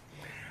 parts.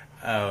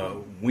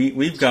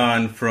 We've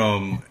gone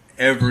from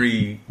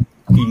every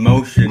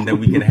emotion that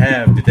we can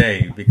have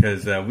today,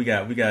 because we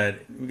got a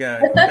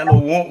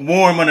little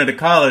warm under the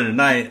collar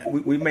tonight.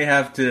 We may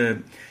have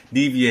to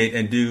deviate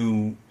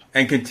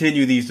and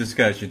continue these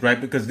discussions,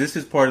 right? Because this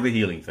is part of the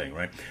healing thing,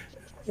 right?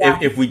 Yeah.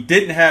 If we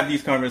didn't have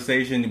these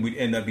conversations, we'd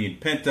end up being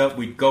pent up.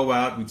 We'd go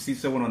out, we'd see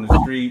someone on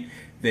the street,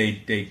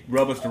 they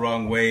rub us the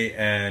wrong way,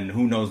 and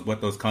who knows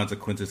what those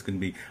consequences can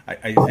be.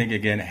 I think,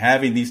 again,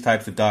 having these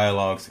types of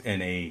dialogues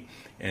in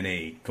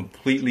a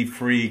completely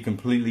free,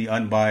 completely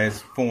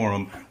unbiased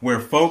forum where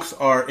folks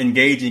are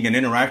engaging and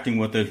interacting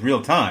with us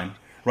real time,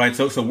 right?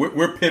 So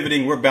we're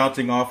pivoting, we're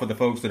bouncing off of the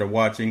folks that are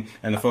watching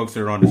and the folks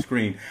that are on the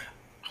screen.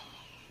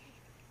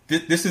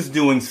 This is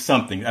doing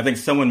something. I think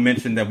someone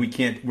mentioned that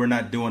we're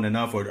not doing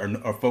enough,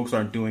 or folks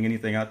aren't doing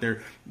anything out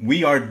there.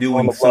 We are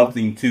doing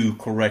something to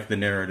correct the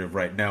narrative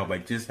right now by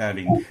just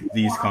having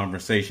these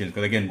conversations.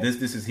 Because again,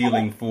 this is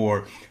healing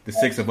for the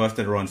 6 of us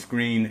that are on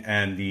screen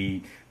and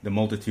the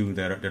multitude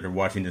that are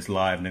watching this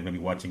live, and they're going to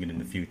be watching it in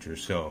the future.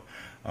 So,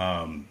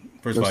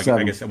 first of all,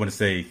 I guess I want to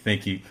say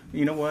thank you.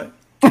 You know what?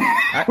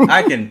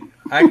 I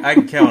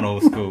can count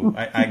old school.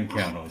 I can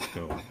count old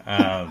school.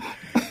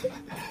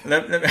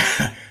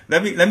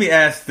 Let me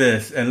ask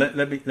this, and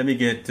let me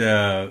get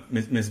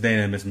Miss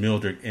Dana and Miss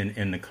Mildred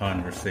in the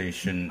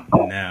conversation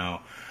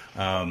now.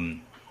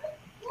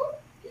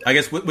 I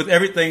guess with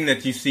everything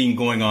that you've seen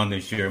going on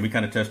this year, and we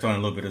kind of touched on it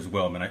a little bit as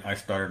well. I mean, I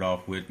started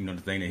off with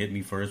the thing that hit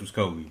me first was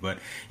Kobe, but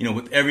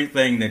with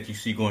everything that you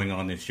see going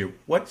on this year,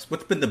 what's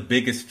been the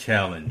biggest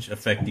challenge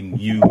affecting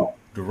you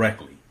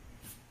directly?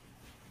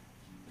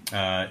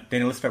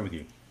 Dana, let's start with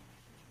you.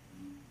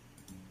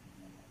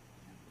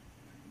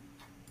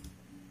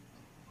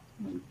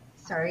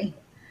 Sorry.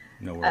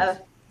 No worries.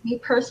 Me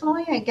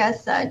personally, I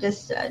guess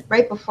just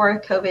right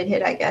before COVID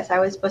hit, I guess I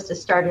was supposed to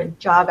start a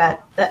job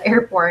at the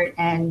airport,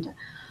 and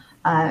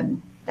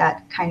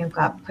that kind of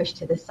got pushed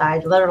to the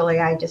side. Literally,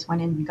 I just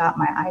went in and got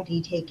my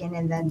ID taken,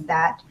 and then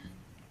that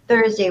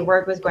Thursday,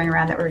 word was going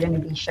around that we were going to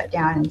be shut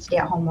down and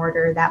stay-at-home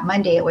order. That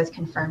Monday, it was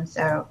confirmed,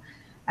 so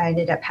I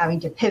ended up having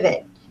to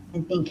pivot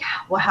and think,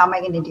 well, how am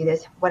I going to do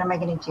this? What am I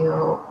going to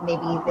do?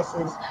 Maybe this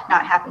is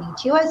not happening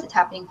to us, it's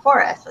happening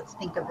for us. Let's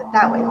think of it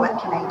that way. What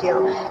can I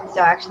do? So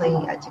actually,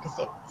 I took a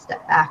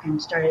step back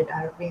and started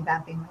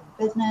revamping my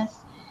business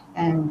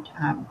and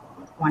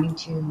wanting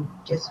to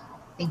just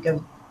think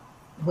of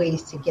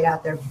ways to get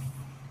out there,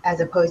 as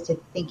opposed to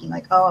thinking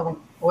like, oh,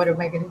 what am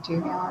I going to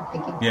do now?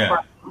 I'm thinking,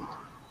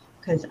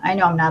 because I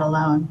know I'm not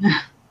alone.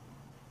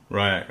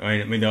 Right.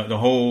 I mean, the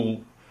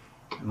whole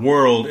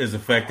world is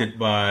affected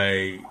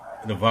by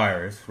the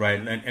virus, right?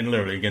 And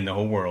literally, again, the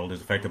whole world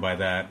is affected by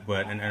that.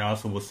 But and I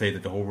also will say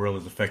that the whole world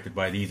is affected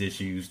by these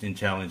issues and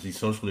challenges, these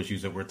social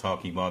issues that we're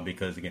talking about,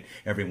 because again,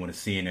 everyone is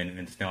seeing it, and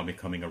it's now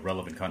becoming a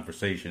relevant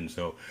conversation.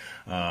 So,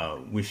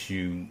 wish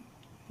you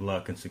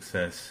luck and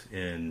success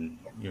in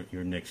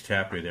your next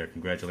chapter there.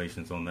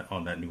 Congratulations on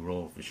that new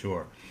role for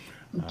sure.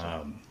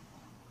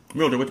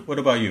 Mildred, what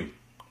about you?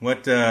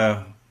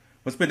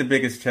 What's been the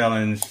biggest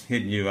challenge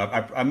hitting you?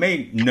 I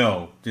may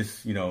know,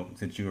 just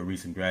since you're a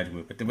recent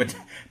graduate, but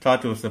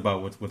talk to us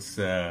about what's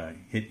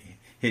hitting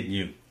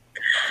you.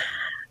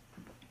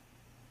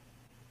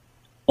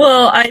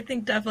 Well, I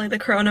think definitely the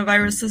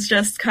coronavirus is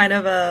just kind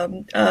of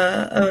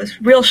a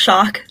real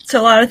shock to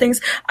a lot of things.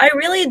 I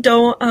really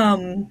don't,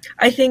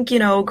 I think,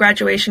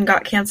 graduation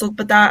got canceled,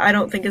 but that I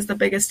don't think is the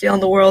biggest deal in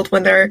the world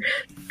when there are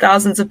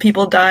thousands of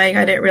people dying.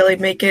 I didn't really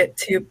make it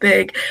too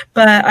big.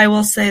 But I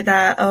will say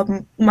that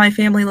my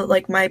family,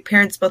 like my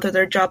parents, both of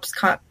their jobs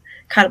kind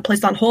of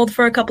placed on hold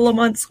for a couple of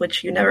months,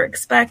 which you never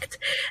expect.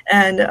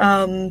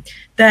 And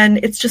then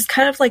it's just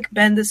kind of like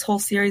been this whole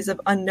series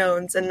of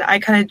unknowns. And I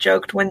kind of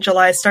joked when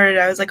July started,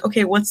 I was like,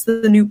 okay, what's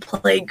the new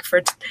plague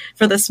for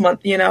this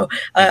month?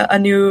 A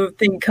new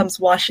thing comes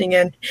washing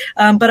in.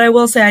 But I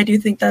will say, I do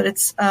think that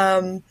it's,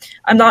 I'm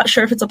not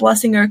sure if it's a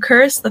blessing or a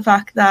curse, the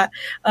fact that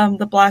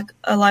the Black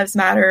Lives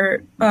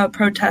Matter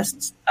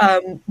protests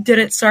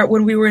didn't start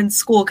when we were in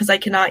school, because I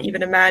cannot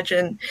even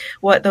imagine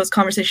what those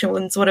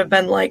conversations would have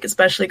been like,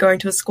 especially going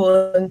to a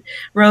school in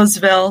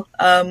Roseville,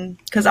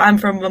 because I'm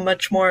from a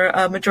much more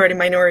majority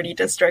minority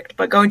district,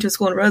 but going to a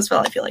school in Roseville,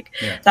 I feel like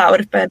that would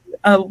have been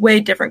a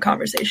way different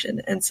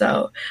conversation. And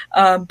so,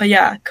 but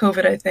yeah,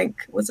 COVID, I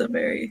think, was a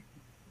very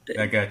big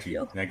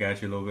deal. I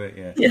got you a little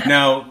bit, yeah.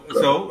 Now,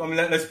 so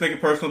let's make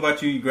it personal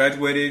about you. You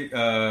graduated.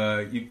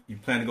 You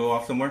plan to go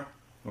off somewhere,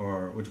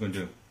 or what you gonna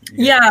do?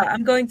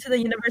 I'm going to the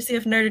University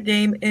of Notre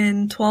Dame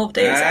in 12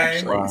 days,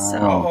 actually. Wow.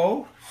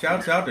 So,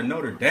 shouts out to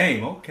Notre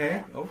Dame.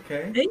 Okay.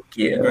 Thank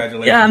you.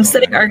 Congratulations. Yeah, I'm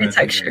studying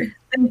architecture.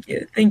 Thank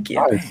you.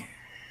 Nice.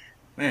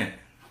 Man,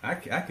 I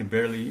can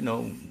barely,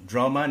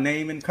 draw my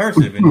name in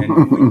cursive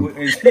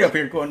and stay up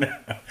here going.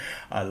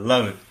 I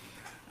love it.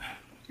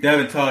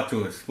 Devin, talk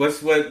to us.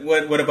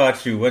 What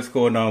about you? What's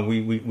going on?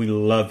 We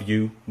love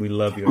you. We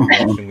love your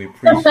emotion. We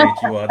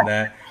appreciate you on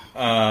that.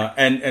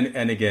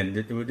 And again,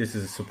 this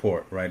is a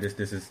support, right?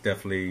 This is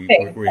definitely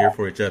we're here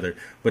for each other.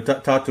 But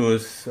talk to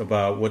us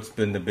about what's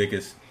been the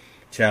biggest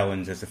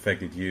challenge that's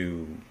affected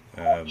you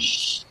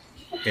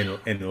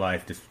in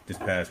life this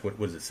past, what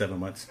was it, 7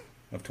 months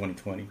of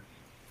 2020?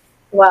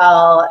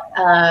 Well,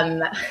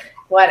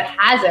 what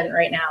hasn't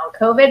right now?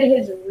 COVID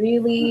has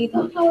really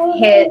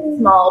hit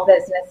small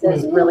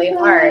businesses really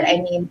hard.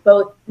 I mean,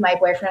 both my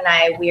boyfriend and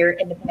I, we're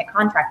independent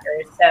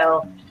contractors,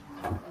 so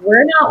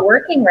we're not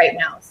working right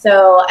now.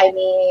 So, I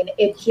mean,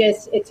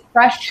 it's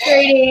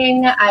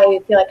frustrating. I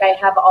feel like I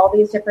have all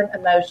these different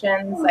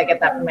emotions. I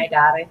get that from my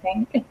dad, I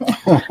think.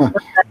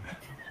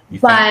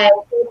 But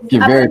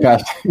you're very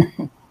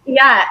passionate.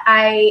 Yeah,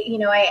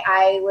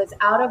 I was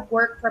out of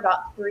work for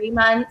about 3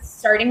 months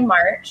starting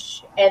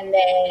March, and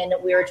then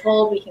we were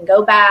told we can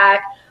go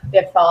back. We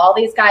have to follow all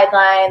these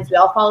guidelines. We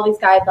all follow these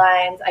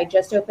guidelines. I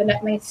just opened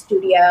up my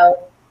studio,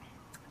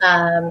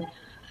 and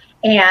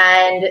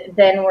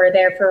then we're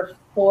there for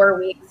 4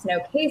 weeks, no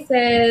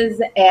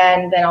cases,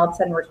 and then all of a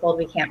sudden we're told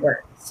we can't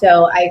work.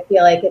 So I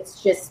feel like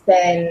it's just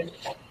been,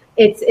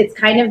 it's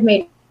kind of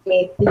made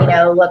me,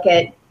 look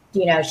at,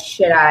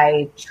 should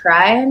I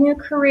try a new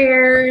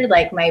career?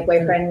 Like my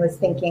boyfriend was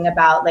thinking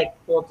about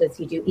well, does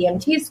he do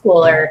EMT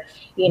school, or,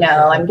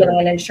 I'm getting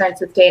an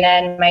insurance with Dana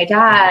and my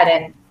dad.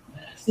 And,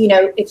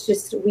 it's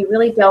just, we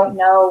really don't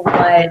know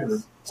what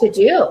to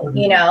do. I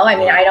mean,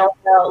 I don't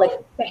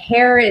know,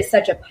 hair is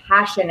such a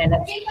passion, and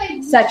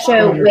it's such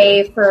a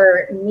way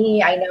for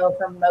me, I know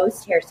for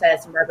most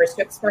hairstylists and barbers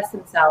to express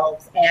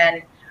themselves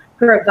and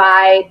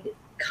provide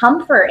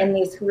comfort in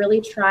these really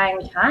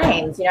trying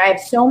times. I have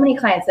so many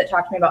clients that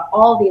talk to me about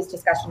all these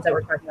discussions that we're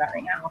talking about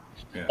right now.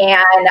 Yeah.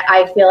 And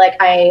I feel like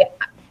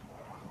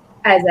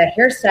as a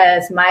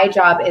hairstylist, my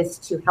job is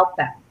to help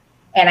them,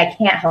 and I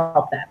can't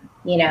help them,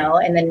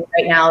 and then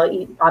right now,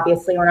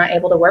 obviously we're not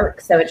able to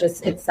work. So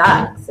it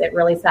sucks. It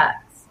really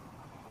sucks.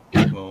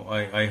 Well,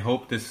 I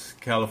hope this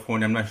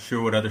California, I'm not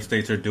sure what other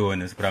states are doing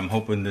this, but I'm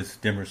hoping this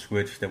dimmer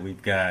switch that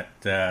we've got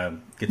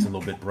gets a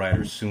little bit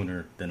brighter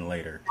sooner than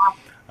later.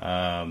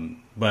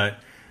 But,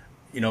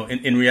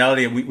 in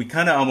reality, we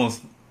kind of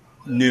almost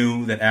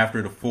knew that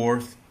after the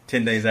 4th,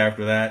 10 days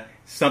after that,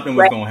 something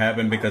was going to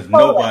happen, because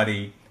so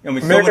many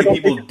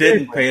people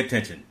didn't pay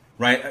attention,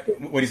 right?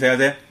 What do you say,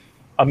 Isaiah?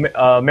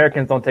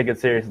 Americans don't take it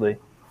seriously.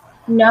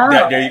 No.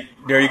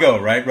 There you go,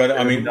 right, brother?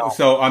 I mean,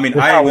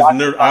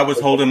 I was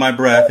holding my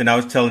breath, and I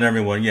was telling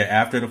everyone,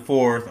 after the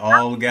 4th,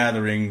 all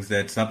gatherings,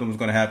 that something was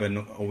going to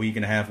happen a week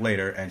and a half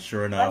later, and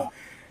sure enough,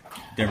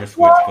 dimmer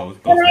switch goes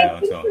down. I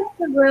think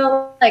it's a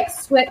real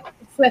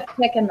swift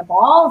kick in the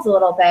balls a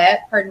little bit.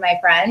 Pardon my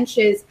French.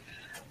 Is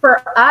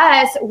for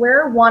us,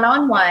 we're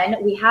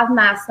one-on-one. We have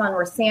masks on.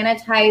 We're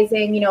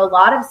sanitizing, a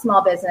lot of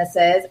small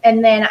businesses.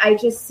 And then I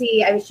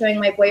was showing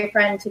my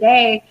boyfriend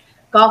today,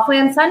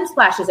 Golfland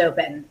Sunsplash is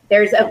open.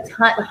 There's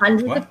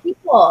hundreds of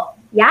people.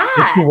 Yeah.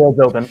 The world's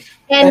open.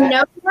 And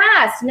no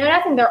masks, no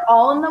nothing. They're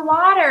all in the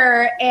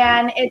water.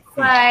 And it's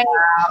like,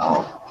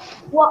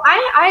 well,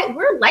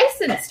 we're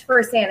licensed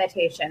for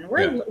sanitation.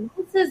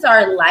 This is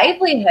our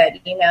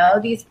livelihood,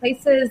 these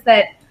places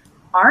that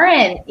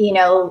aren't,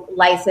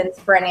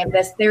 licensed for any of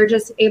this, they're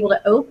just able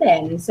to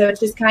open. So it's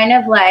just kind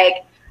of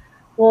like,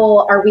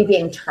 well, are we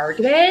being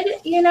targeted?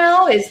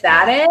 Is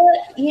that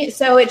it?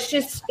 So it's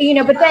just,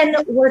 but then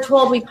we're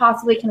told we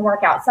possibly can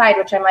work outside,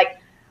 which I'm like,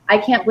 I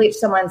can't bleach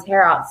someone's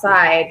hair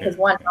outside because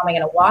one, how am I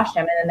going to wash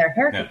them? And then their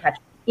hair can catch,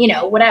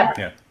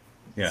 whatever.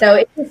 Yeah.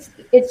 So it's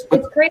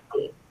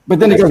crazy. But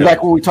then it goes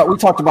back what we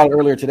talked about it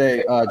earlier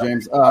today,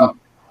 James.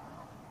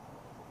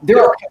 There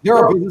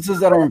are businesses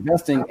that are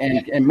investing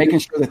and making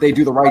sure that they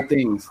do the right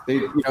things.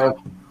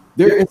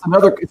 It's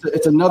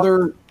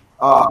another.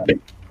 I'm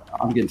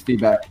getting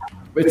feedback.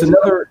 It's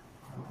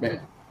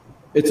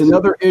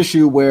another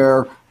issue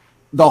where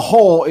the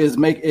whole is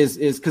because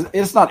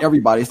it's not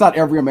everybody. It's not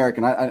every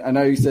American. I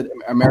know you said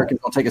Americans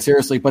don't take it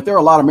seriously, but there are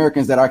a lot of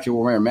Americans that actually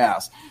will wear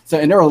masks. So,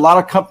 and there are a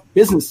lot of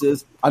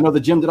businesses. I know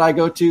the gym that I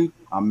go to.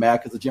 I'm mad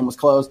because the gym was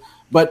closed,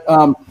 but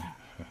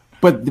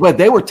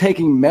they were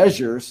taking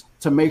measures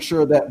to make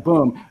sure that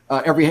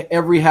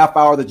every half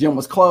hour the gym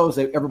was closed.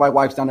 Everybody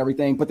wipes down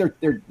everything, but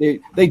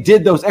they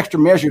did those extra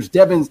measures.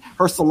 Devin's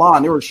her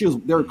salon, they were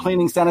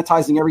cleaning,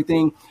 sanitizing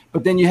everything.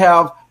 But then you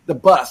have the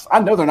bus. I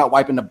know they're not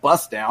wiping the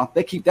bus down.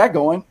 They keep that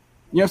going.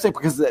 You know what I'm saying?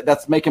 Because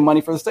that's making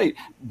money for the state.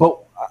 But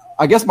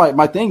I guess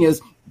my thing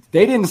is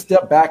they didn't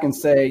step back and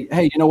say,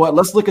 hey, you know what?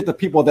 Let's look at the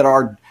people that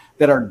are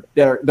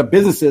the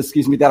businesses,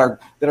 that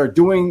are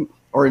doing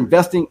or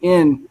investing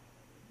in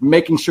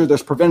making sure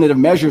there's preventative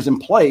measures in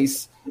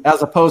place,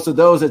 as opposed to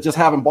those that just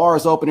having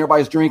bars open,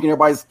 everybody's drinking,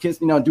 everybody's kids,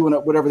 doing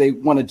whatever they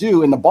want to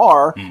do in the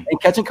bar and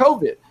catching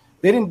COVID.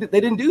 They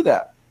didn't do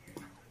that.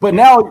 But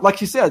now,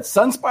 like you said,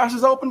 Sunsplash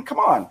is open. Come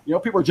on,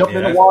 people are jumping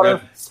in the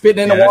water,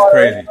 spitting in the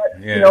water. That's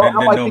crazy. Yeah, I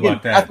didn't know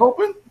about that. That's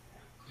open.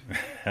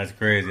 That's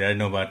crazy. I didn't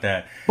know about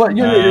that. But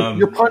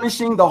you're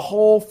punishing the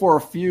whole for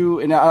a few,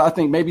 and I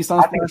think maybe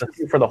Sunsplash. I think it's a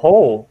few for the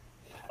whole.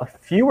 A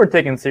few are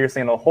taken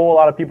seriously, and a whole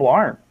lot of people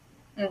aren't.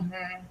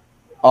 Mm-hmm.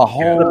 A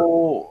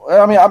whole,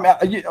 but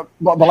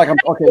like, I'm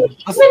okay. Even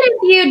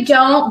if you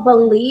don't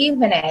believe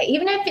in it,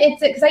 even if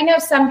it's, because I know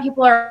some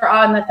people are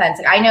on the fence.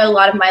 Like, I know a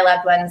lot of my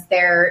loved ones,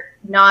 they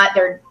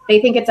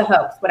think it's a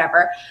hoax,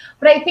 whatever.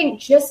 But I think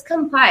just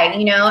comply.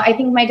 I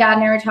think my dad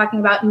and I were talking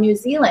about New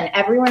Zealand.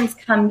 Everyone's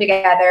come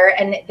together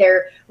and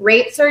their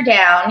rates are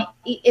down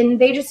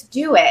and they just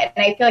do it.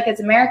 And I feel like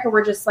as America,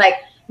 we're just like,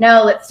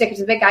 no, let's stick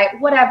to the big guy,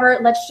 whatever.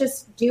 Let's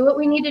just do what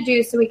we need to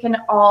do so we can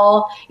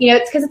all,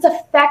 it's because it's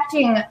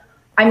affecting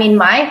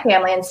my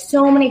family and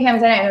so many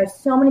families. I know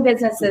so many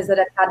businesses that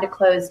have had to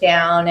close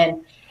down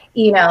and,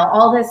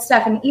 all this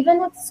stuff. And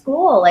even with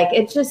school, like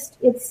it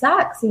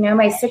sucks.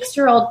 My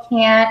 6-year-old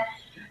can't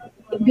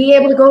be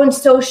able to go and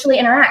socially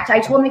interact. I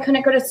told him he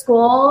couldn't go to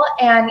school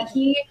and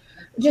he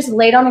just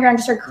laid on the ground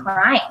and just started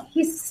crying.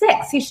 He's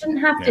 6. He shouldn't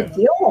have to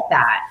deal with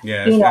that.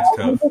 Yeah, that's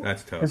tough.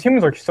 That's tough. Because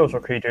humans are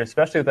social creatures,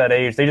 especially at that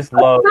age. They just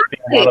love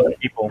being around other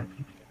people.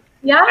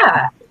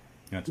 Yeah.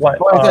 I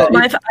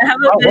have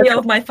a video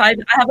of I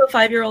have a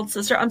 5-year-old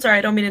sister. I'm sorry,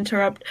 I don't mean to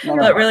interrupt,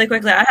 but really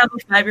quickly, I have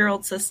a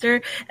 5-year-old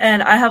sister,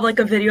 and I have a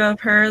video of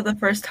her the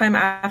first time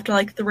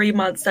after 3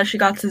 months that she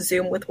got to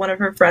Zoom with one of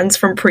her friends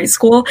from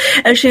preschool,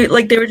 and she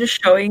they were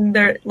just showing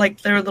their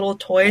little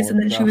toys,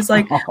 and then she was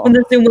like, when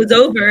the Zoom was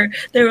over,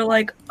 they were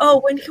like, oh,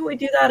 when can we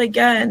do that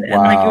again? And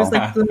it was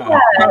the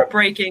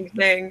heartbreaking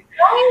thing.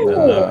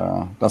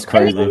 That's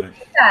crazy.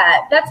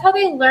 That's how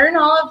they learn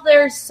all of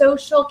their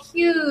social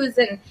cues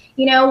and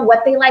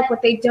what they like,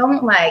 what they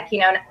don't like.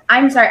 And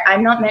I'm sorry,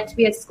 I'm not meant to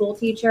be a school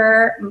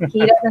teacher. He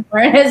doesn't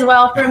learn as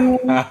well from me.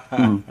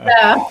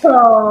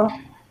 So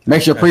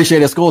makes you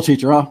appreciate a school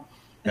teacher, huh?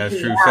 That's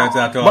true. Shouts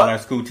out to all our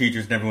school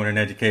teachers and everyone in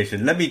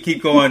education. Let me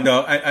keep going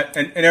though.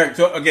 And Eric,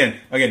 so again,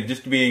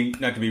 just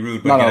not to be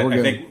rude, but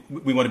I think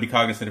we want to be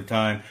cognizant of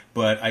time.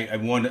 But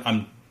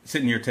I'm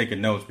sitting here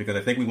taking notes because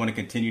I think we want to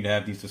continue to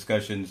have these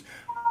discussions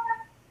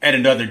at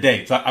another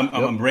day. So I'm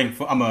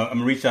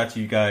gonna reach out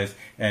to you guys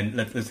and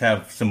let's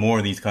have some more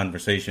of these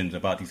conversations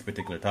about these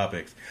particular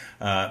topics.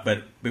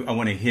 But I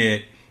want to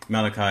hit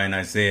Malachi and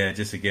Isaiah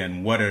just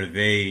again. What are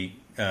they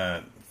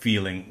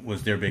feeling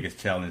was their biggest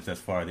challenge thus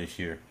far this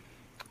year?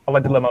 I'd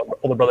like to let my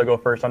older brother go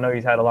first. I know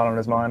he's had a lot on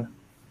his mind.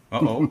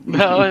 Uh-oh.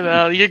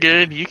 No, you're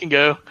good. You can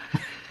go.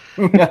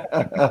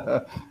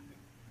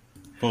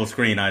 Full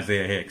screen,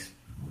 Isaiah Hicks.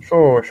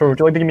 Sure. Would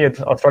you like to give me a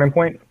starting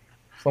point?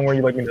 Somewhere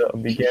you'd like me to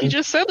begin? You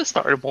just said the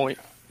starting point.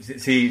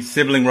 See,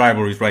 sibling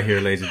rivalries right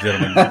here, ladies and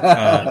gentlemen. Live.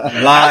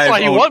 That's why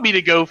you want me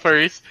to go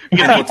first.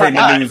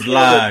 Infotayment News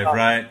live,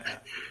 right?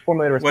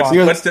 Formulate a response.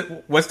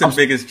 What's the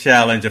biggest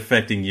challenge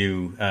affecting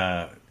you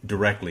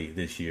directly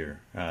this year?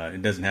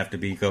 It doesn't have to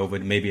be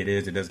COVID. Maybe it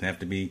is. It doesn't have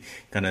to be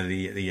kind of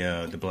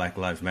the Black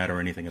Lives Matter or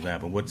anything of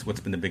that. But what's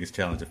been the biggest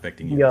challenge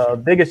affecting you?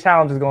 The biggest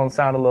challenge is going to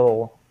sound a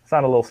little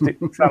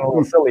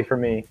silly for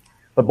me,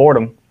 but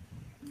boredom.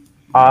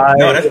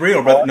 No, that's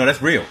real, brother. No,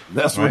 that's real.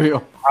 That's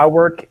real. I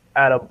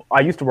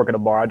used to work at a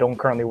bar. I don't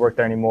currently work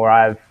there anymore.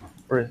 I've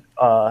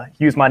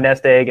used my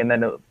nest egg, and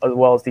then as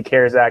well as the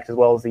CARES Act, as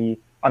well as the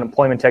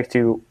unemployment checks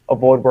to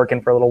avoid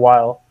working for a little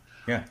while.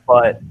 Yeah.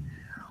 But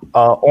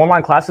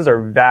online classes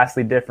are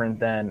vastly different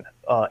than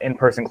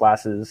in-person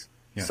classes.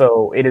 Yeah.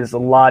 So it is a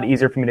lot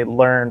easier for me to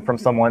learn from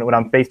someone when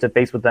I'm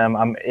face-to-face with them.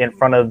 I'm in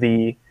front of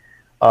the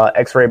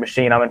X-ray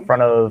machine. I'm in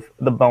front of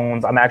the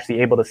bones. I'm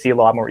actually able to see a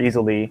lot more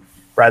easily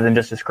rather than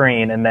just a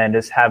screen, and then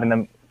just having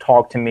them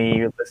talk to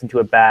me, listen to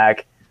it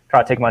back,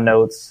 try to take my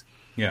notes.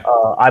 Yeah.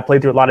 I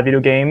played through a lot of video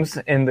games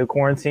in the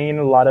quarantine.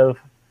 A lot of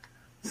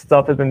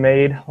stuff has been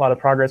made. A lot of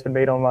progress has been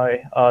made on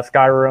my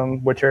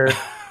Skyrim, Witcher.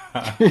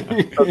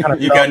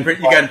 You gotten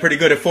pretty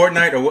good at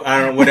Fortnite, or I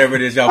don't know, whatever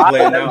it is y'all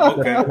play now.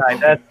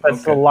 Okay.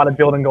 That's a lot of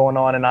building going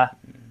on, and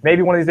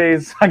maybe one of these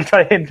days I can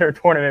try to hit into a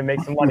tournament and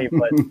make some money,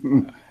 but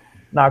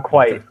not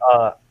quite.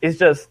 It's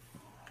just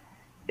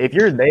if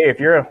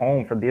you're at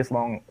home for this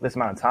amount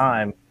of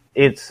time,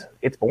 it's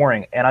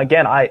boring. And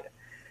again, I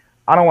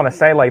don't want to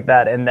say like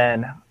that, and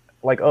then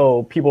like,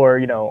 oh, people are,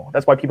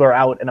 that's why people are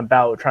out and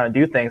about trying to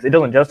do things. It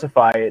doesn't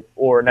justify it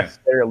or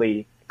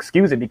necessarily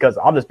excuse it, because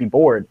I'll just be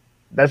bored.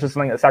 That's just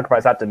something, a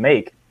sacrifice I have to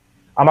make.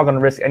 I'm not going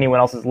to risk anyone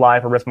else's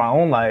life or risk my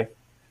own life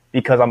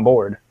because I'm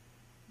bored.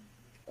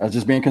 That's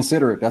just being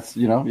considerate. That's,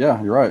 yeah,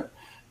 you're right.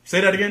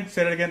 Say that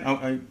again.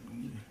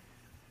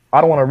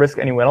 I don't want to risk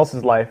anyone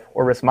else's life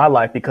or risk my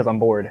life because I'm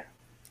bored.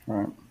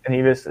 Right. And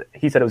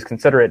he said it was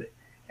considerate.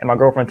 And my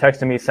girlfriend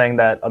texted me saying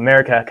that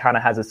America kind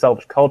of has a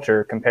selfish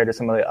culture compared to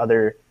some of the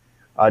other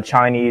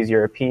Chinese,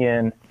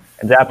 European,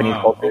 and Japanese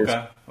cultures.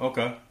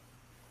 Okay.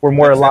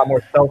 We're a lot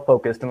more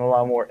self-focused and a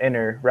lot more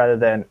inner, rather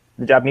than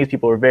the Japanese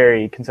people are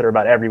very considerate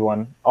about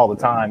everyone all the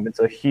time. It's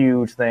a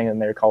huge thing in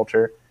their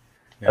culture,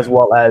 as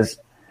well as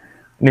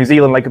New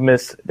Zealand, like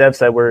Miss Dev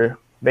said, where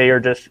they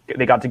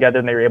got together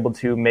and they were able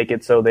to make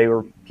it so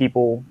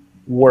people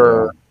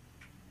were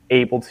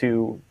able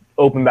to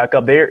open back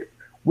up.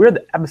 We're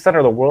the epicenter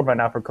of the world right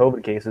now for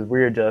COVID cases.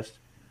 We're just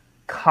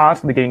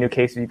constantly getting new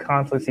cases. You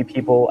constantly see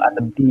people at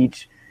the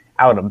beach,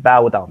 out and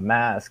about without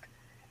masks.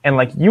 And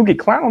you get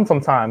clowned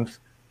sometimes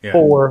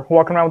for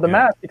walking around with a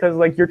mask,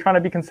 because you're trying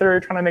to be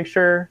considerate, trying to make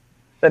sure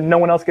that no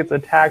one else gets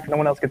attacked, no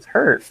one else gets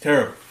hurt. It's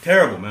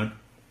terrible, man.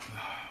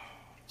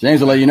 James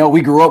will let you know,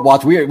 we grew up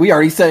watching. We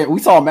already said we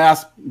saw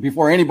masks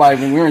before anybody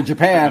when we were in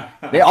Japan.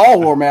 They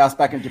all wore masks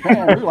back in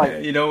Japan. We were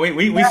like,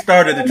 we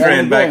started the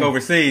trend back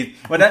overseas.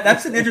 But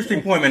that's an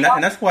interesting point, man,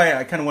 and that's why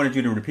I kind of wanted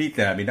you to repeat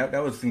that. I mean, that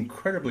was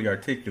incredibly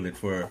articulate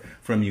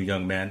from you,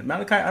 young man.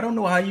 Malachi, I don't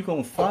know how you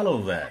gonna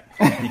follow that,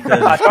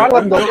 because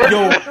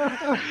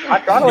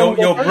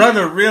your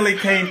brother really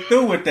came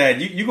through with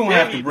that. You're gonna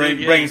have to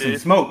bring some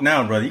smoke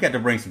now, brother. You got to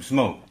bring some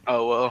smoke.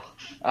 Oh well.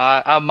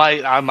 I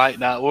might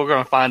not. We're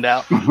gonna find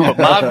out. But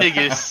my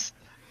biggest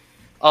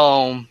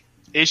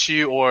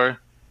issue or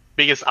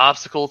biggest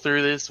obstacle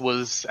through this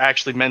was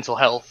actually mental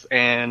health,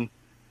 and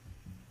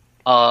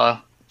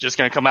just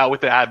gonna come out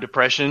with it. I have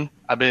depression.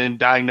 I've been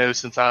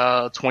diagnosed since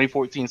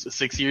 2014, so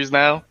 6 years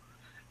now.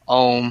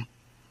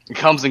 It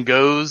comes and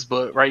goes,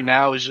 but right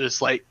now it's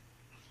just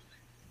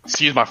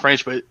excuse my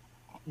French, but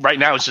right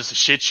now it's just a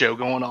shit show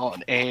going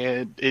on,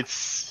 and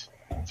it's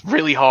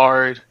really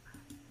hard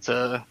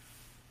to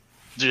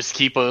just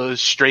keep a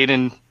straight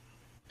and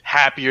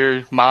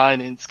happier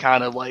mind. And it's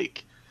kind of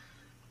like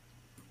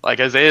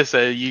Isaiah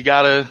said, you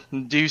gotta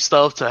do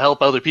stuff to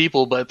help other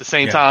people, but at the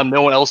same time,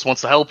 no one else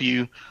wants to help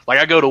you.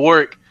 I go to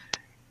work,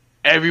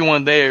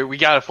 everyone there, we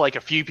got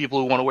a few people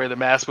who want to wear the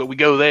mask, but we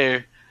go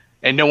there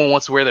and no one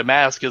wants to wear the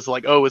mask because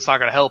oh, it's not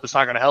gonna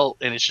help,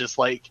 and it's just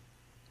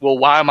well,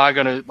 why am I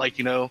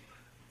gonna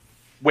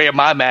wear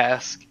my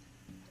mask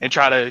and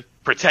try to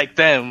protect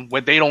them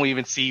when they don't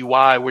even see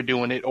why we're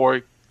doing it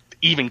or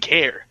even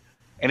care?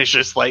 And it's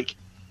just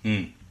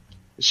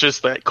it's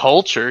just that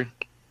culture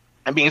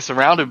and being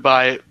surrounded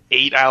by it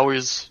 8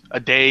 hours a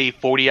day,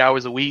 40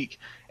 hours a week,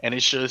 and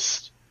it's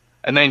just,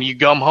 and then you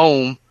come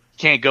home,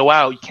 can't go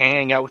out, you can't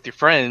hang out with your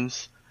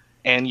friends,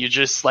 and you're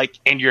just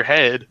in your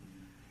head,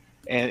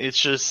 and it's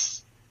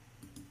just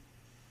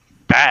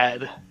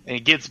bad, and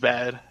it gets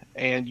bad,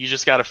 and you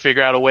just got to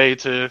figure out a way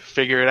to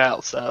figure it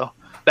out. So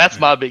that's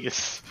my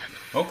biggest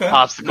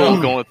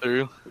obstacle going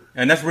through.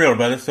 And that's real,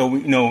 brother. So I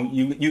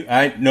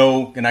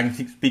know, and I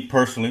can speak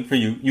personally for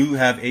you. You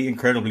have an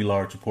incredibly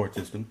large support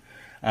system.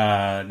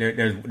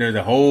 There's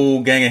a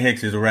whole gang of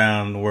Hickses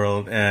around the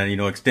world, and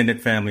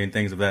extended family and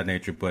things of that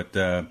nature.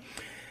 But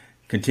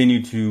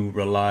continue to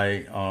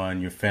rely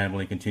on your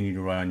family. Continue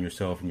to rely on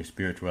yourself and your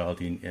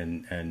spirituality,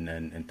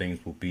 and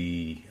things will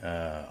be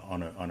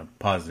on a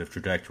positive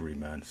trajectory,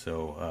 man.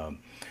 So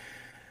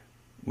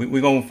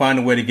we're gonna find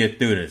a way to get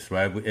through this,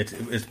 right?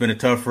 It's been a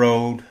tough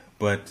road.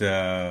 But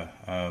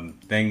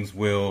things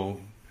will.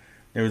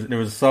 There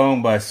was a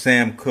song by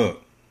Sam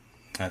Cooke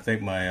I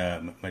think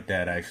my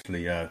dad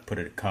actually put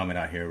a comment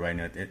out here right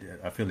now.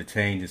 I feel the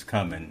change is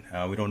coming.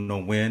 We don't know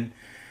when,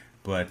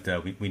 but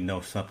we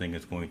know something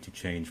is going to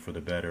change for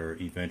the better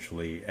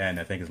eventually. And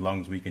I think as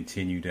long as we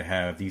continue to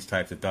have these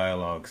types of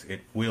dialogues,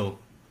 it will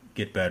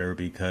get better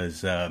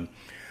because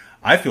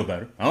I feel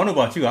better. I don't know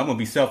about you. I'm gonna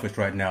be selfish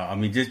right now. I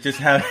mean, just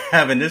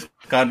having this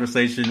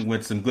conversation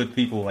with some good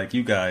people like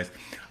you guys.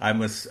 I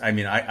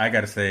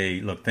got to say,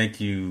 look, thank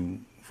you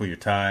for your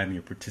time,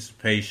 your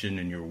participation,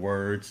 and your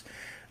words.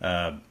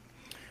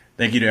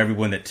 Thank you to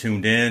everyone that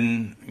tuned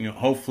in.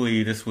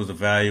 Hopefully this was a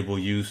valuable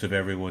use of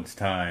everyone's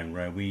time.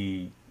 Right?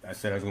 I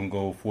said I was going to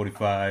go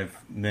 45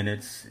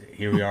 minutes.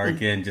 Here we are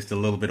again, just a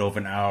little bit over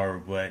an hour.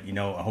 But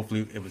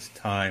hopefully it was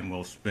time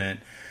well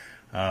spent.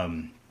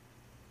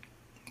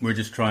 We're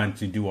just trying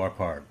to do our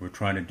part. We're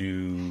trying to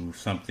do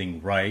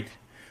something right.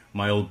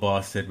 My old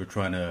boss said I'm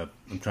trying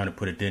to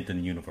put a dent in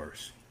the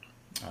universe,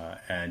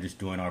 and just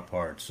doing our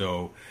part.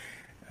 So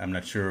I'm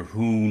not sure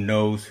who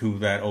knows who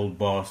that old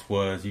boss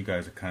was. You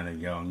guys are kind of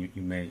young.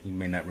 You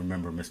may not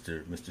remember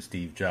Mr.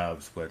 Steve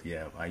Jobs, but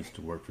yeah, I used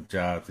to work for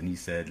Jobs, and he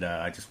said,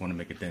 I just want to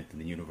make a dent in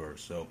the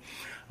universe. So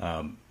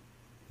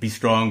be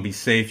strong, be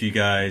safe, you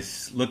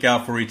guys. Look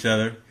out for each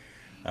other.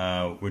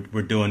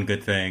 We're doing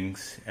good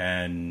things,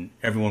 and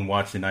everyone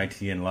watching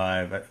ITN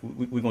live,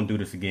 we're gonna do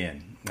this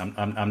again.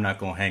 I'm not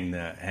gonna hang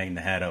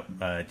the hat up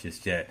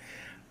just yet.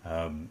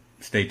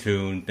 Stay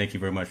tuned. Thank you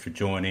very much for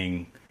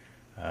joining.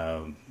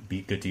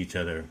 Be good to each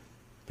other.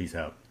 Peace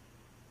out.